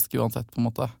flaske uansett på en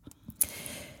måte?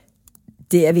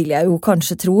 Det vil jeg jo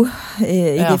kanskje tro.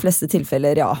 I de fleste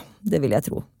tilfeller, ja. Det vil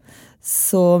jeg tro.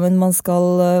 Så, men man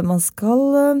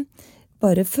skal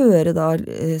bare føre da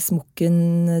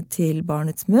smokken til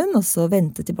barnets munn, og så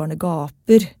vente til barnet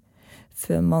gaper,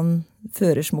 før man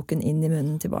fører smokken inn i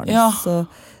munnen til barnet. Ja. Så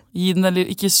Gi den, eller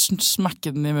ikke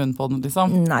smekke den I munnen på den,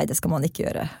 liksom. Nei, det skal man ikke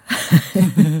gjøre.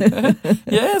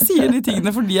 Ja, jeg sier de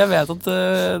tingene fordi jeg vet at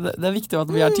det viktig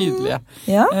at vi tydelige.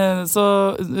 Ja. Så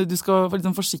du skal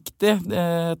liksom forsiktig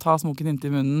ta smoken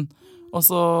inntil munnen. Og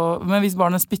så, men hvis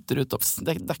barnet spytter ut,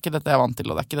 det ikke dette jeg vant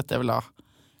til, og det ikke dette jeg vil ha,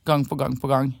 gang på gang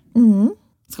på gang.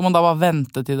 Skal man da bare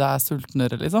vente til det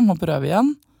sultnere, liksom, og prøve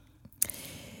igjen?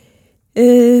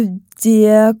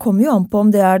 Det kommer jo an på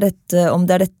om det er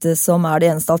dette som det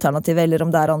eneste alternativet, eller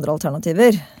om det andre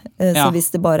alternativer. Så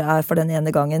hvis det bare for den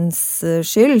ene gangens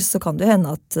skyld, så kan det jo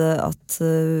hende at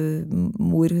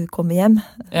mor kommer hjem.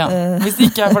 Ja, hvis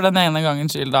det ikke for den ene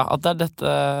gangens skyld da, at det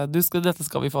dette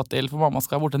skal vi få til, for mamma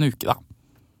skal bort en uke da.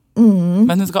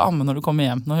 Men hun skal amme når du kommer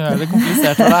hjem. Nå gjør det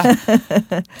komplisert for deg.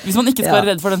 Hvis man ikke skal være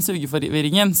redd for den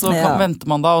sugeforvirringen, så venter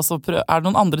man da, og så det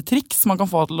noen andre triks man kan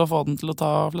få til å få den til å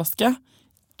ta flaske?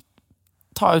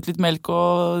 Ta ut litt melk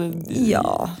og... Ja,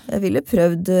 jeg ville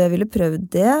prøvd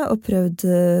det, og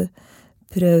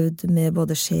prøvd med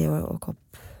både skje og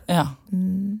kopp. Ja.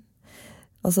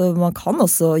 Altså, man kan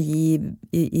også gi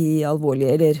I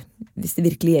alvorlige, eller hvis det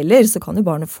virkelig gjelder, så kan jo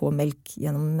barnet få melk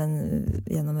gjennom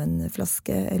en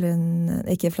flaske, eller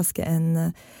ikke en flaske,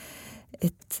 en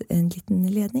liten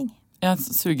ledning. Ja,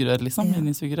 sugerør liksom,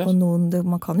 mini-sugerør. Og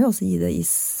man kan jo også gi det I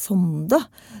sonde,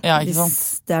 ikke sant?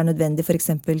 Hvis det nødvendig for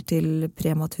eksempel til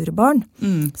premature barn.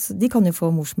 Så de kan jo få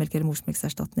morsmelk eller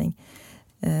morsmelkserstatning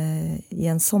I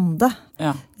en sonde.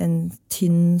 Ja. En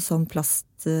tynn sånn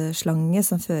plastslange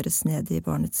som føres ned I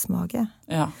barnets mage.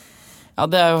 Ja,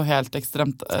 det jo helt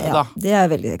ekstremt da. Ja, det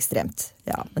veldig ekstremt.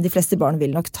 Ja, men de fleste barn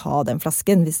vil nok ta den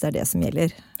flasken hvis det det som gjelder.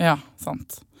 Ja,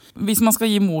 sant. Hvis man skal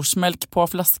gi morsmelk på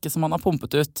flaske som man har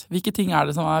pumpet ut, hvilke ting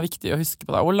det som viktig å huske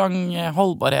på da? Hvor lang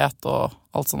holdbarhet og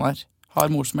alt sånt der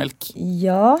har morsmelk?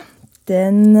 Ja,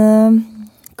 den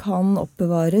kan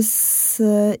oppbevares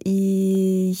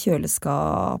I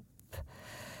kjøleskap.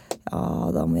 Ja,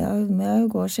 da må jeg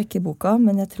gå og sjekke boka,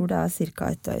 men jeg tror det cirka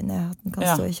 1 døgn at den kan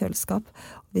stå I kjøleskap.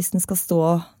 Hvis den skal stå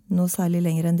noe særlig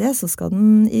lenger enn det, så skal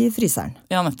den I fryseren.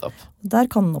 Ja, nettopp. Der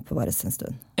kan den oppbevares en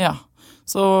stund. Ja,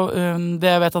 så det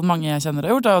jeg vet at mange jeg kjenner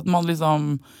har gjort, at man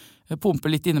liksom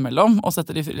pumper litt innimellom og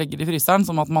legger I fryseren,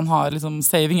 som at man har liksom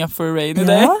saving up for a rainy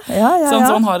day. Sånn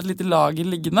så man har et lite lager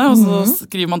liggende, og så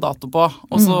skriver man dato på.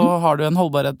 Og så har du en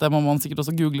holdbarhet, det må man sikkert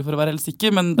også google for å være helt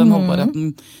sikker, men den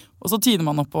holdbarheten, og så tiner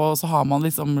man opp, og så har man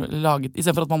liksom laget, I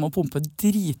stedet for at man må pumpe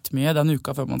dritmye den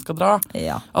uka før man skal dra,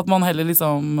 at man heller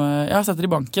liksom, setter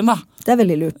I banken da. Det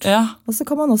veldig lurt. Ja. Og så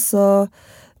kan man også,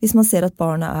 hvis man ser at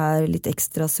barnet litt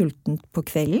ekstra sultent på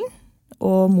kvelden,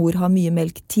 og mor har mye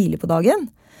melk tidlig på dagen,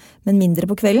 men mindre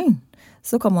på kvelden,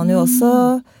 så kan man jo også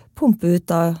pumpe ut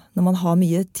da, når man har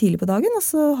mye tidlig på dagen, og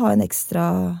så ha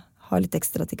litt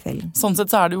ekstra til kvelden. Sånn sett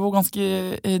så det jo ganske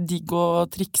digg å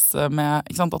trikse med,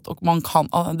 ikke sant, at man kan,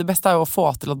 det beste jo å få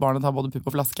til at barnet tar både pupp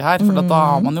og flaske her, for da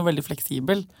er man jo veldig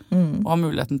fleksibel, og har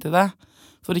muligheten til det.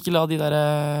 For ikke la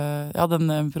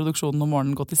den produksjonen om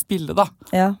morgenen gå til spille da,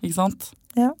 ikke sant?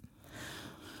 Ja.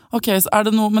 Ok, så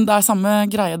det noe, men det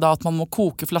samme greie da at man må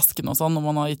koke flasken og sånn når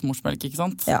man har gitt morsmelk, ikke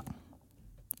sant? Ja.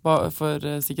 For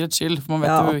sikkerhets skyld, for man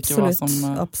vet jo ikke hva som...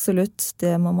 Absolutt,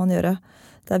 det må man gjøre.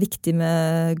 Det viktig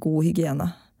med god hygiene.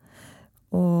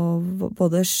 Og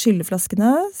både skylle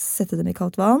flaskene, sette dem I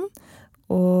kaldt vann,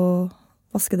 og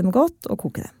vaske dem godt, og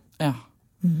koke dem. Ja.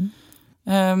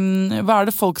 Hva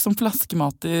det folk som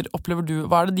flaskemater opplever du?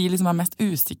 Hva det de liksom mest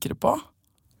usikre på?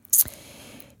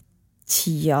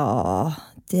 Tja,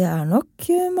 det nok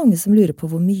mange som lurer på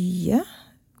hvor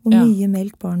mye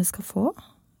melk barnet skal få.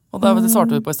 Og det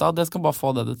svarte vi på I sted, det skal bare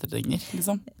få det trenger,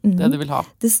 liksom. Det du vil ha.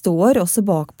 Det står også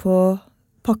bak på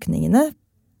pakningene.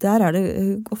 Der det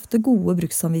ofte gode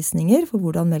bruksanvisninger for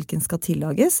hvordan melken skal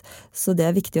tillages, så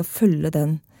det viktig å følge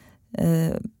den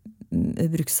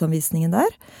bruksanvisningen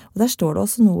der. Og der står det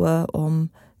også noe om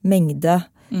mengde,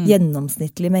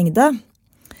 gjennomsnittlig mengde.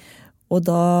 Og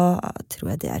da tror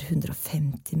jeg det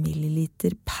 150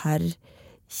 milliliter per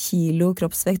kilo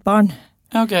kroppsvekt barn.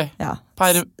 Ja, ok. Ja.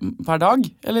 Per dag?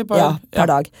 Eller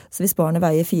per dag. Så hvis barnet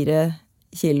veier 4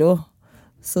 kilo,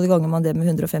 så ganger man det med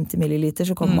 150 milliliter,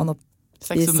 så kommer man opp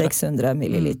 600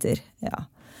 milliliter. Ja.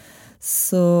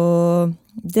 Så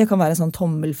det kan være en sånn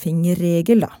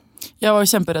tommelfingerregel da. Jeg var jo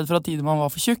kjemperedd for at Tidemann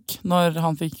var for tjukk, når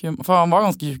han for han var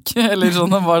ganske tjukk, eller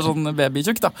sånn, han var sånn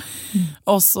babytjukk da.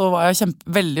 Og så var jeg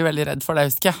veldig, veldig redd for det,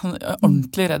 husker jeg.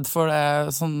 Ordentlig redd for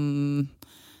det, sånn,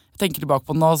 jeg tenker tilbake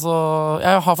på det nå, så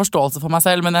jeg har forståelse for meg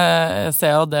selv, men jeg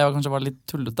ser at det kanskje var litt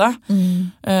tullete.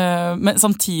 Men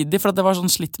samtidig, for at det var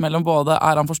sånn slitt mellom både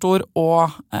han for stor,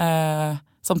 og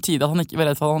samtidig at han ikke var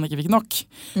redd for at han ikke fikk nok.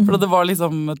 For det var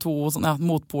liksom to sånne,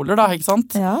 motpoler da, ikke sant?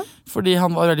 Ja. Fordi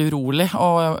han var veldig urolig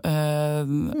og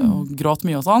gråt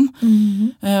mye og sånn.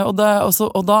 Og da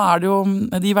det jo,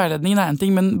 de veiledningene en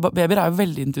ting, men babyer jo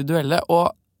veldig individuelle, og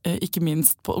ikke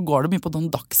minst går det mye på den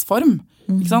dagsform,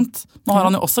 ikke sant? Nå har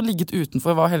han jo også ligget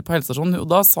utenfor, var på helsestasjonen, og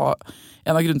da sa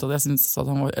en av grunnene til at jeg syntes at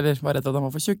han var redd for at han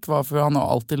var for tjukk, var for han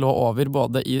alltid lå over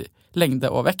både i lengde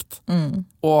og vekt,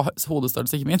 og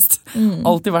hodestørrelse ikke minst.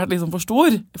 Alltid vært liksom for stor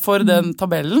for den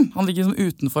tabellen. Han ligger liksom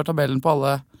utenfor tabellen på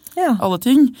alle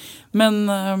ting. Men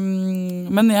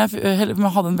jeg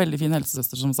hadde en veldig fin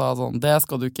helsesøster som sa sånn, det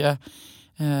skal du ikke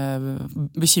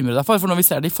bekymre deg for når vi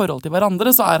ser det i forhold til hverandre,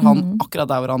 så han akkurat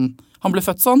der hvor han ble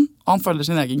født sånn, han følger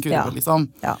sin egen kurve, liksom.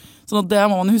 Ja. Så det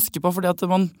må man huske på, fordi at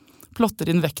man plotter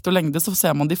inn vekt og lengde, så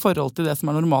ser man det i forhold til det som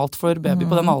normalt for baby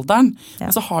på den alderen. Ja.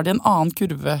 Men så har de en annen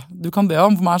kurve du kan be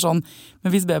om, hvor sånn, men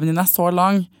hvis babyen din så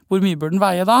lang, hvor mye bør den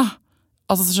veie da?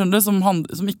 Altså, så skjønner du,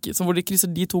 hvor de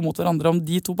krysser de to mot hverandre, om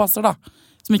de to passer da.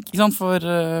 Som ikke sant, for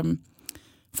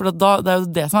da, det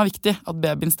jo det som viktig, at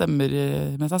babyen stemmer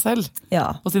med seg selv. Ja.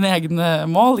 Og sine egne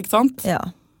mål, ikke sant? Ja.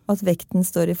 At vekten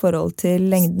står i forhold til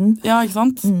lengden. Ja, ikke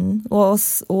sant? Og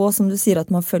som du sier,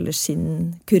 at man følger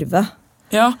sin kurve.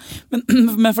 Ja,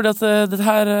 men fordi at dette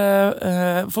her,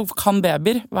 kan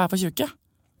babyer være for tjukke?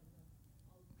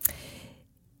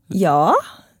 Ja.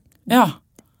 Ja.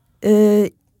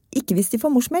 Ikke hvis de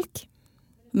får morsmelk.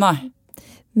 Nei.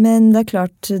 Men det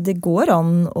klart, det går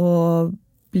an å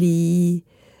bli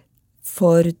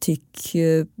for tykk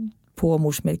på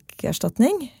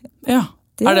morsmelkerstatning. Ja.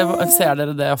 Ser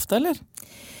dere det ofte, eller?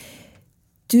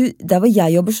 Der hvor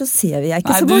jeg jobber, så ser jeg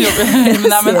ikke så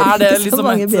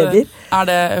mange babyer.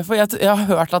 For jeg har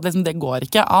hørt at liksom, det går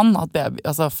ikke an at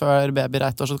før baby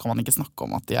er 1 år, så kan man ikke snakke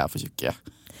om at de for tjukke.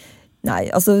 Nei,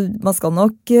 man skal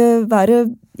nok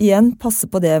passe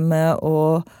på det med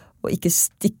å ikke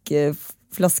stikke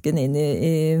flasken inn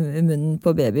i munnen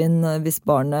på babyen hvis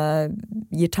barnet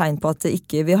gir tegn på at det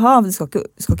ikke vil ha. Du skal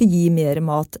ikke gi mer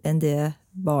mat enn det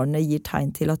barnet gir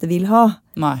tegn til at det vil ha.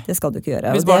 Nei. Det skal du ikke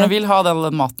gjøre. Hvis barnet vil ha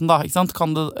den maten da, ikke sant?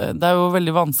 Det jo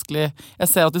veldig vanskelig, jeg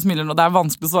ser at du smiler nå, det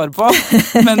vanskelig å svare på,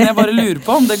 men jeg bare lurer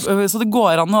på, så det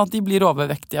går an at de blir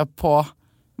overvektige på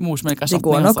morsmelkerstatning også.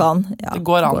 Det går nok an, ja. Det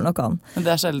går nok an. Men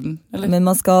det sjelden, eller? Men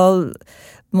man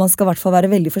skal i hvert fall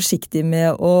være veldig forsiktig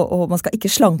med, og man skal ikke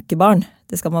slanke barn.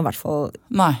 Det skal man i hvert fall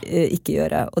ikke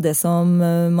gjøre. Og det som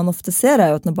man ofte ser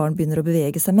jo at når barn begynner å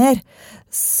bevege seg mer,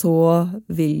 og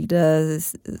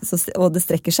det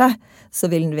strekker seg,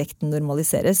 så vil vekten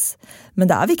normaliseres.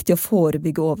 Men det viktig å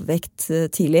forebygge overvekt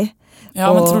tidlig.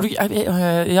 Ja, men tror du,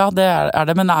 ja, det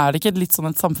det, men det ikke litt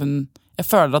sånn et samfunn. Jeg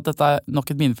føler at dette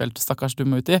nok et minefelt, stakkars du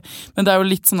må ut i. Men det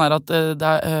jo litt sånn her at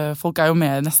folk jo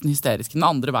mer nesten hysteriske den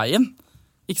andre veien.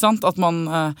 Ikke sant? At man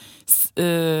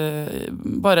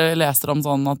bare leser om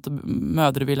sånn at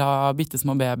mødre vil ha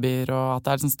bittesmå babyer, og at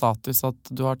det liksom status at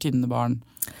du har tynne barn.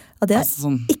 Ja, det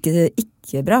sånn.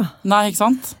 ikke bra. Nei, ikke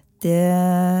sant? Det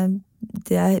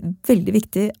veldig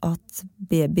viktig at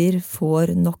babyer får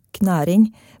nok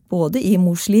næring, både i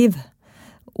mors liv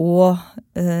og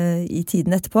i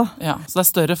tiden etterpå. Ja, så det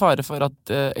større fare for at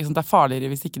det farligere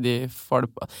hvis ikke de får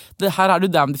det. Her du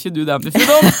damned if you do, damned if you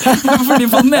don't. Fordi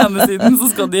på den ene siden så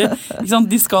skal de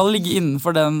skal ligge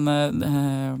innenfor den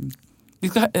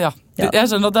Jeg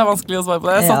skjønner at det vanskelig å svare på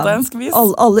det. Jeg satt deg en skvis.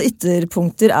 Alle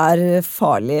ytterpunkter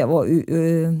farlige og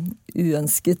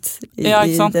uønsket i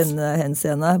denne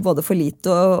henseende. Både for lite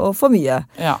og for mye.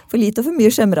 Ja. For lite og for mye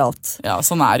skjemmer alt. Ja,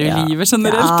 sånn jo livet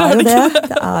generelt. Det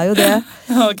jo det.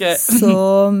 Okay.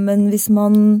 Men hvis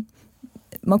man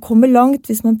kommer langt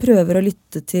hvis man prøver å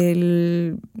lytte til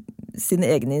sine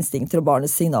egne instinkter og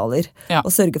barnets signaler,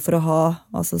 og sørge for å ha,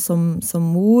 som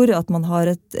mor, at man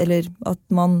har et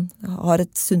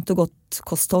sunt og godt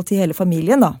kosthold til hele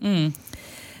familien, da.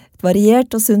 Et variert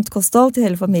og sunt kosthold til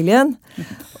hele familien,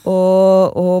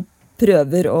 og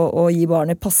prøver å gi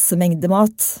barnet passe mengde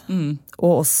mat.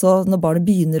 Og også når barnet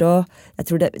begynner jeg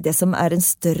tror det som en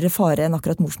større fare enn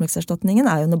akkurat morsmelkerstatningen,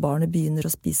 jo når barnet begynner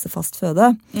å spise fast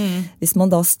føde. Hvis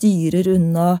man da styrer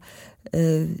unna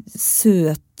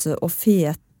søte og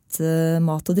fete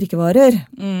mat- og drikkevarer.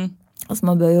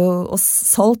 Man bør og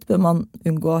salt bør man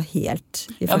unngå helt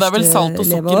i første leveår. Det vel salt og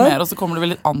sukker mer, og så kommer det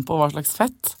vel litt an på hva slags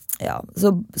fett. Ja, så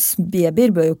babyer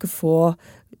bør jo ikke få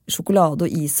sjokolade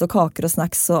og is og kaker og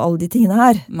snacks og alle de tingene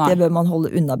her. Nei. Det bør man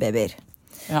holde unna babyer.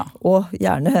 Ja. Og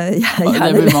gjerne det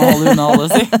bør man holde unna alle,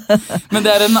 si. Men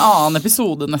det en annen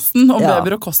episode nesten om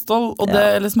babyer og kosthold,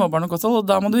 eller småbarn og kosthold, og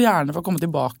da må du gjerne få komme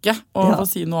tilbake og få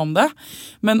si noe om det.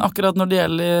 Men akkurat når det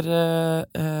gjelder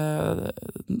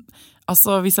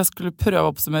Altså, hvis jeg skulle prøve å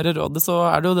oppsummere rådet, så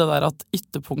det jo det der at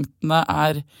ytterpunktene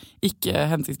ikke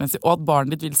hensiktsmessig, og at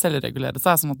barnet ditt vil selvregulere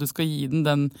seg, sånn at du skal gi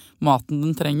den maten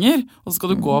den trenger, og så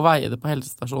skal du gå og veie det på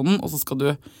helsestasjonen, og så skal du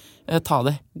ta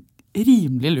det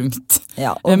rimelig lungt.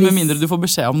 Ja, med mindre du får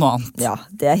beskjed om noe annet. Ja,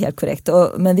 det helt korrekt.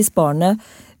 Men hvis barnet,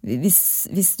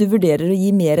 hvis du vurderer å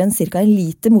gi mer enn cirka 1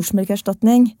 liter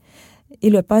morsmelkerstatning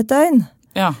i løpet av et døgn,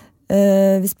 ja.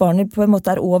 Hvis barnet på en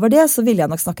måte over det, så ville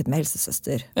jeg nok snakket med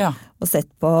helsesøster. Ja. Og sett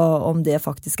på om det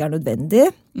faktisk nødvendig.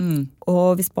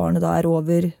 Og hvis barnet da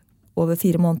over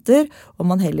 4 måneder,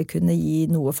 om man heller kunne gi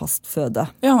noe fast føde.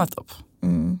 Ja, nettopp.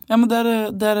 Ja, men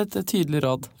det et tydelig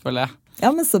råd, føler jeg.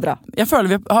 Ja, men så bra. Jeg føler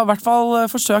vi har i hvert fall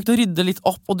forsøkt å rydde litt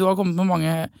opp, og du har kommet med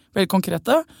mange veldig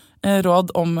konkrete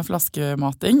råd om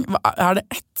flaskemating. Det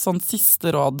et sånt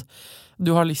siste råd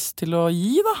du har lyst til å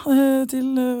gi da,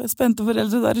 til spente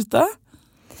foreldre der ute?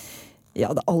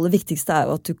 Ja, det aller viktigste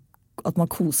jo at man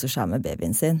koser seg med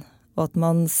babyen sin. Og at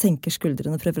man senker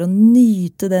skuldrene og prøver å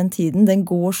nyte den tiden. Den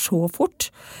går så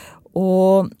fort.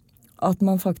 Og at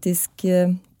man faktisk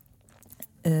gir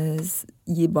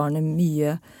barnet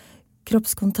mye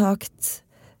kroppskontakt,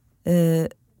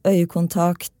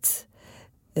 øyekontakt,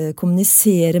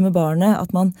 kommunisere med barnet. At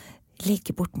man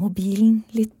legge bort mobilen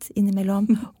litt innimellom,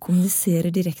 kommunisere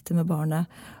direkte med barnet,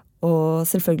 og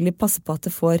selvfølgelig passe på at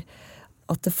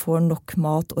det får nok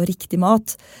mat og riktig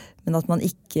mat, men at man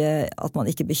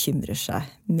ikke bekymrer seg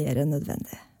mer enn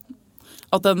nødvendig.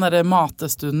 At den der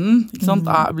matestunden, ikke sant,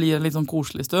 blir en litt sånn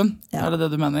koselig stund, ja.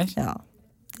 Det du mener? Ja,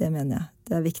 det mener jeg.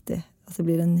 Det viktig. At det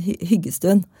blir en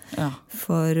hyggestund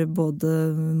for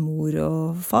både mor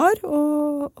og far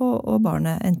og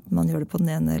barnet, enten man gjør det på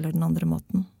den ene eller den andre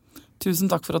måten. Tusen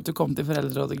takk for at du kom til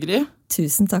Foreldrerådet, Gry.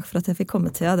 Tusen takk for at jeg fikk komme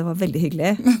til. Ja, det var veldig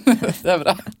hyggelig. Det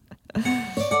bra.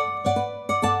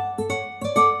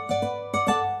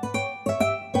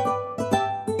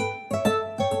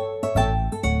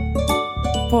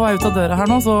 På vei ut av døra her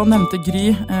nå, så nevnte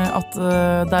Gry at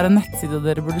det en nettside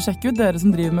dere burde sjekke ut, dere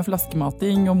som driver med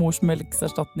flaskemating og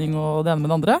morsmelkserstatning og det ene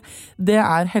med det andre. Det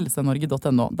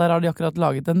helsenorge.no. Der har de akkurat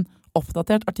laget en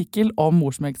oppdatert artikkel om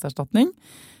morsmelkserstatning.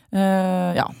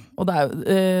 Ja, og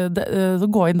så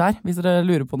gå inn der hvis dere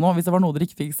lurer på noe, hvis det var noe dere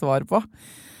ikke fikk svar på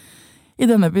i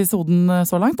denne episoden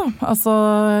så langt da. Altså,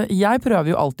 jeg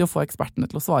prøver jo alltid å få ekspertene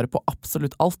til å svare på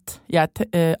absolutt alt. Alt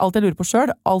jeg lurer på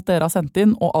selv, alt dere har sendt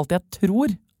inn, og alt jeg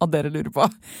tror at dere lurer på.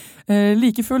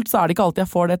 Like fullt så det ikke alltid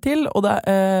jeg får det til, og da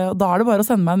det bare å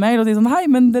sende meg en mail og si sånn, hei,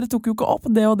 men dere tok jo ikke opp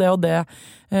det og det og det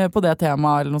på det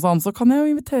temaet eller noe sånt, så kan jeg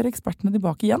jo invitere ekspertene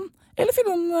tilbake igjen. Eller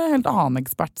finne en helt annen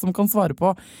ekspert som kan svare på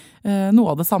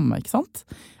noe av det samme, ikke sant?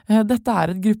 Dette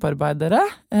et gruppearbeid dere,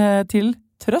 til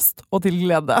trøst og til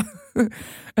glede.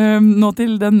 Nå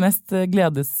til den mest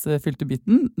gledesfylte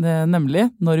biten, nemlig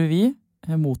når vi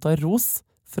mottar ros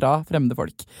fra fremmede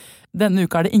folk. Denne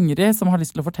uka det Ingrid som har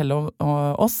lyst til å fortelle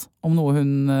oss om noe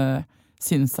hun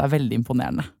synes veldig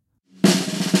imponerende.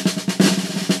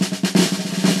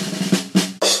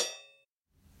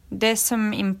 Det som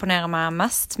imponerer meg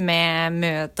mest med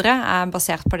mødre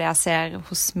basert på det jeg ser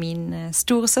hos min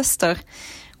store søster.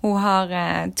 Hun har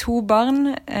 2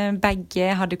 barn,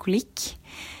 begge hadde kolikk.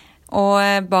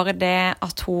 Og bare det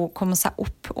at hun kommer seg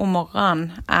opp om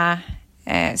morgenen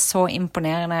så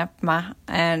imponerende på meg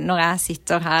når jeg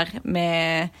sitter her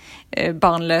med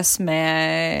barnløs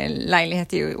med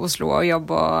leilighet i Oslo og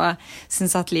jobb og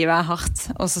synes at livet hardt.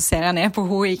 Og så ser jeg ned på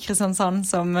henne i Kristiansand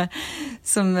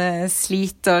som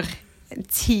sliter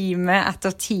time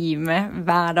etter time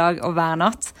hver dag og hver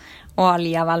natt, og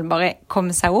allikevel bare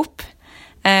komme seg opp.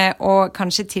 Og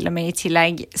kanskje til og med i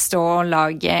tillegg stå og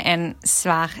lage en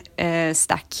svær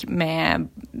stekk med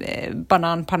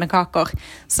bananpannekaker,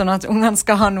 sånn at ungene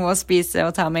skal ha noe å spise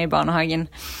og ta med i barnehagen.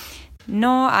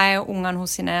 Nå jo ungene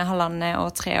hos sine 1,5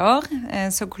 og 3 år,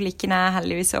 så kolikken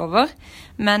heldigvis over.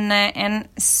 Men en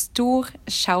stor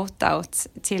shout-out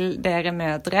til dere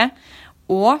mødre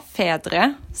og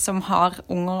fedre som har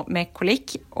unger med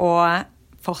kolikk og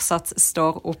fortsatt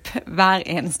står opp hver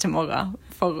eneste morgen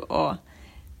for å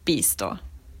bistå.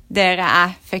 Dere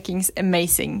fuckings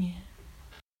amazing.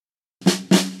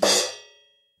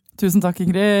 Tusen takk,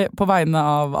 Ingrid. På vegne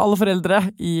av alle foreldre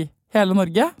i hele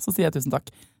Norge, så sier jeg tusen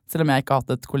takk. Selv om jeg ikke har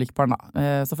hatt et kolikkbarn,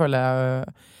 så føler jeg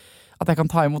at jeg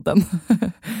kan ta imot den.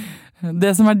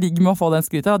 Det som digg med å få den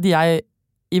skrytet, at jeg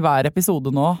i hver episode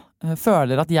nå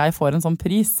føler at jeg får en sånn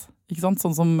pris, ikke sant?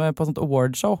 Sånn som på et sånt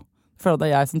awardshow. Jeg føler at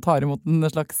det jeg som tar imot en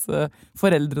slags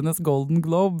foreldrenes Golden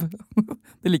Globe.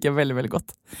 Det liker jeg veldig, veldig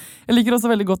godt. Jeg liker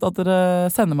også veldig godt at dere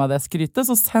sender meg det skrytet,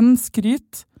 så send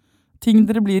skryt. Ting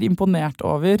dere blir imponert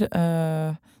over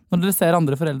når dere ser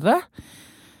andre foreldre.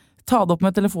 Ta det opp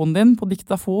med telefonen din på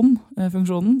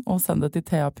diktafon-funksjonen, og send det til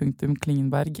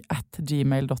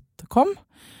thea.klingenberg@gmail.com.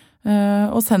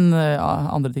 Og send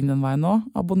andre ting den veien nå.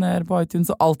 Abonner på iTunes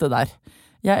og alt det der.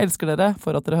 Jeg elsker dere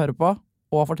for at dere hører på,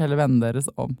 og forteller vennene deres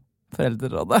om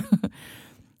Foreldrerådet.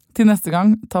 Til neste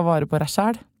gang, ta vare på deg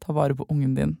selv, ta vare på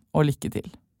ungen din, og lykke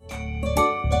til.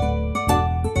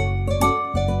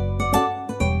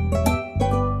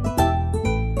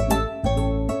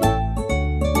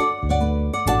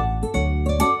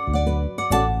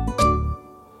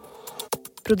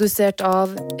 Produsert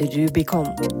av Rubicon.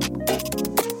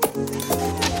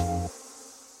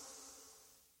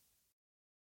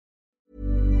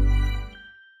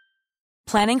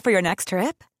 Planning for your next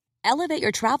trip? Elevate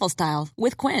your travel style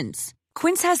with Quince.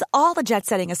 Quince has all the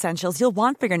jet-setting essentials you'll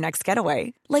want for your next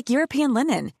getaway, like European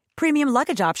linen, premium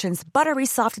luggage options, buttery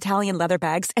soft Italian leather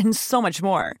bags, and so much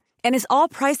more. And is all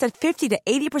priced at 50 to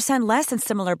 80% less than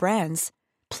similar brands.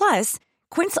 Plus,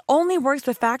 Quince only works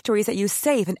with factories that use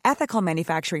safe and ethical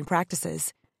manufacturing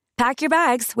practices. Pack your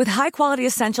bags with high-quality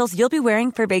essentials you'll be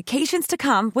wearing for vacations to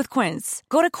come with Quince.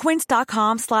 Go to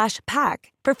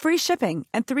quince.com/pack for free shipping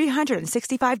and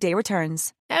 365-day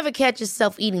returns. Ever catch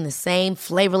yourself eating the same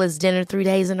flavorless dinner 3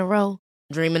 days in a row?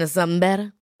 Dreaming of something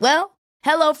better? Well,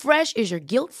 HelloFresh is your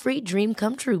guilt-free dream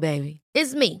come true, baby.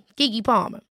 It's me, Keke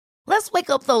Palmer. Let's wake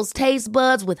up those taste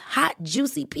buds with hot,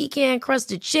 juicy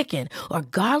pecan-crusted chicken or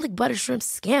garlic butter shrimp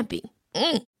scampi.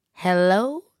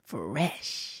 Hello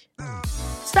Fresh.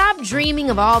 Stop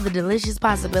dreaming of all the delicious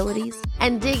possibilities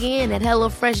and dig in at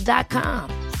HelloFresh.com.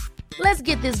 Let's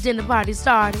get this dinner party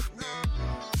started.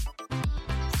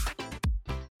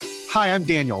 Hi, I'm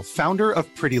Daniel, founder of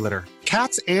Pretty Litter.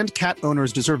 Cats and cat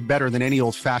owners deserve better than any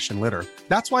old-fashioned litter.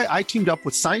 That's why I teamed up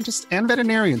with scientists and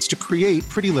veterinarians to create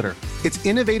Pretty Litter. Its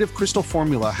innovative crystal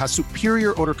formula has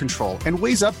superior odor control and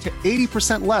weighs up to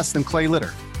 80% less than clay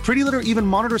litter. Pretty Litter even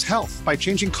monitors health by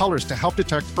changing colors to help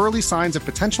detect early signs of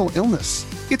potential illness.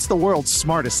 It's the world's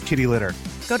smartest kitty litter.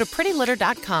 Go to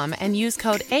prettylitter.com and use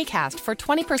code ACAST for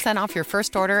 20% off your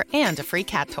first order and a free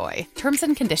cat toy. Terms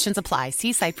and conditions apply.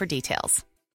 See site for details.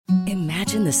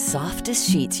 Imagine the softest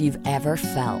sheets you've ever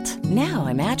felt. Now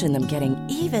imagine them getting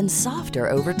even softer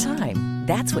over time.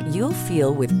 That's what you'll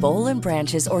feel with Boll &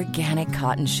 Branch's organic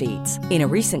cotton sheets. In a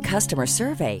recent customer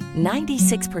survey,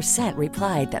 96%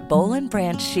 replied that Boll &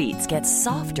 Branch sheets get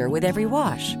softer with every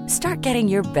wash. Start getting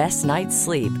your best night's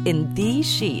sleep in these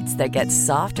sheets that get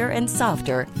softer and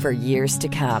softer for years to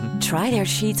come. Try their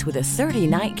sheets with a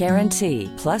 30-night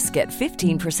guarantee. Plus, get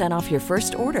 15% off your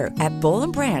first order at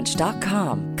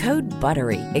bollandbranch.com. Code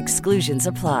BUTTERY. Exclusions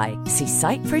apply. See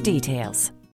site for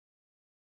details.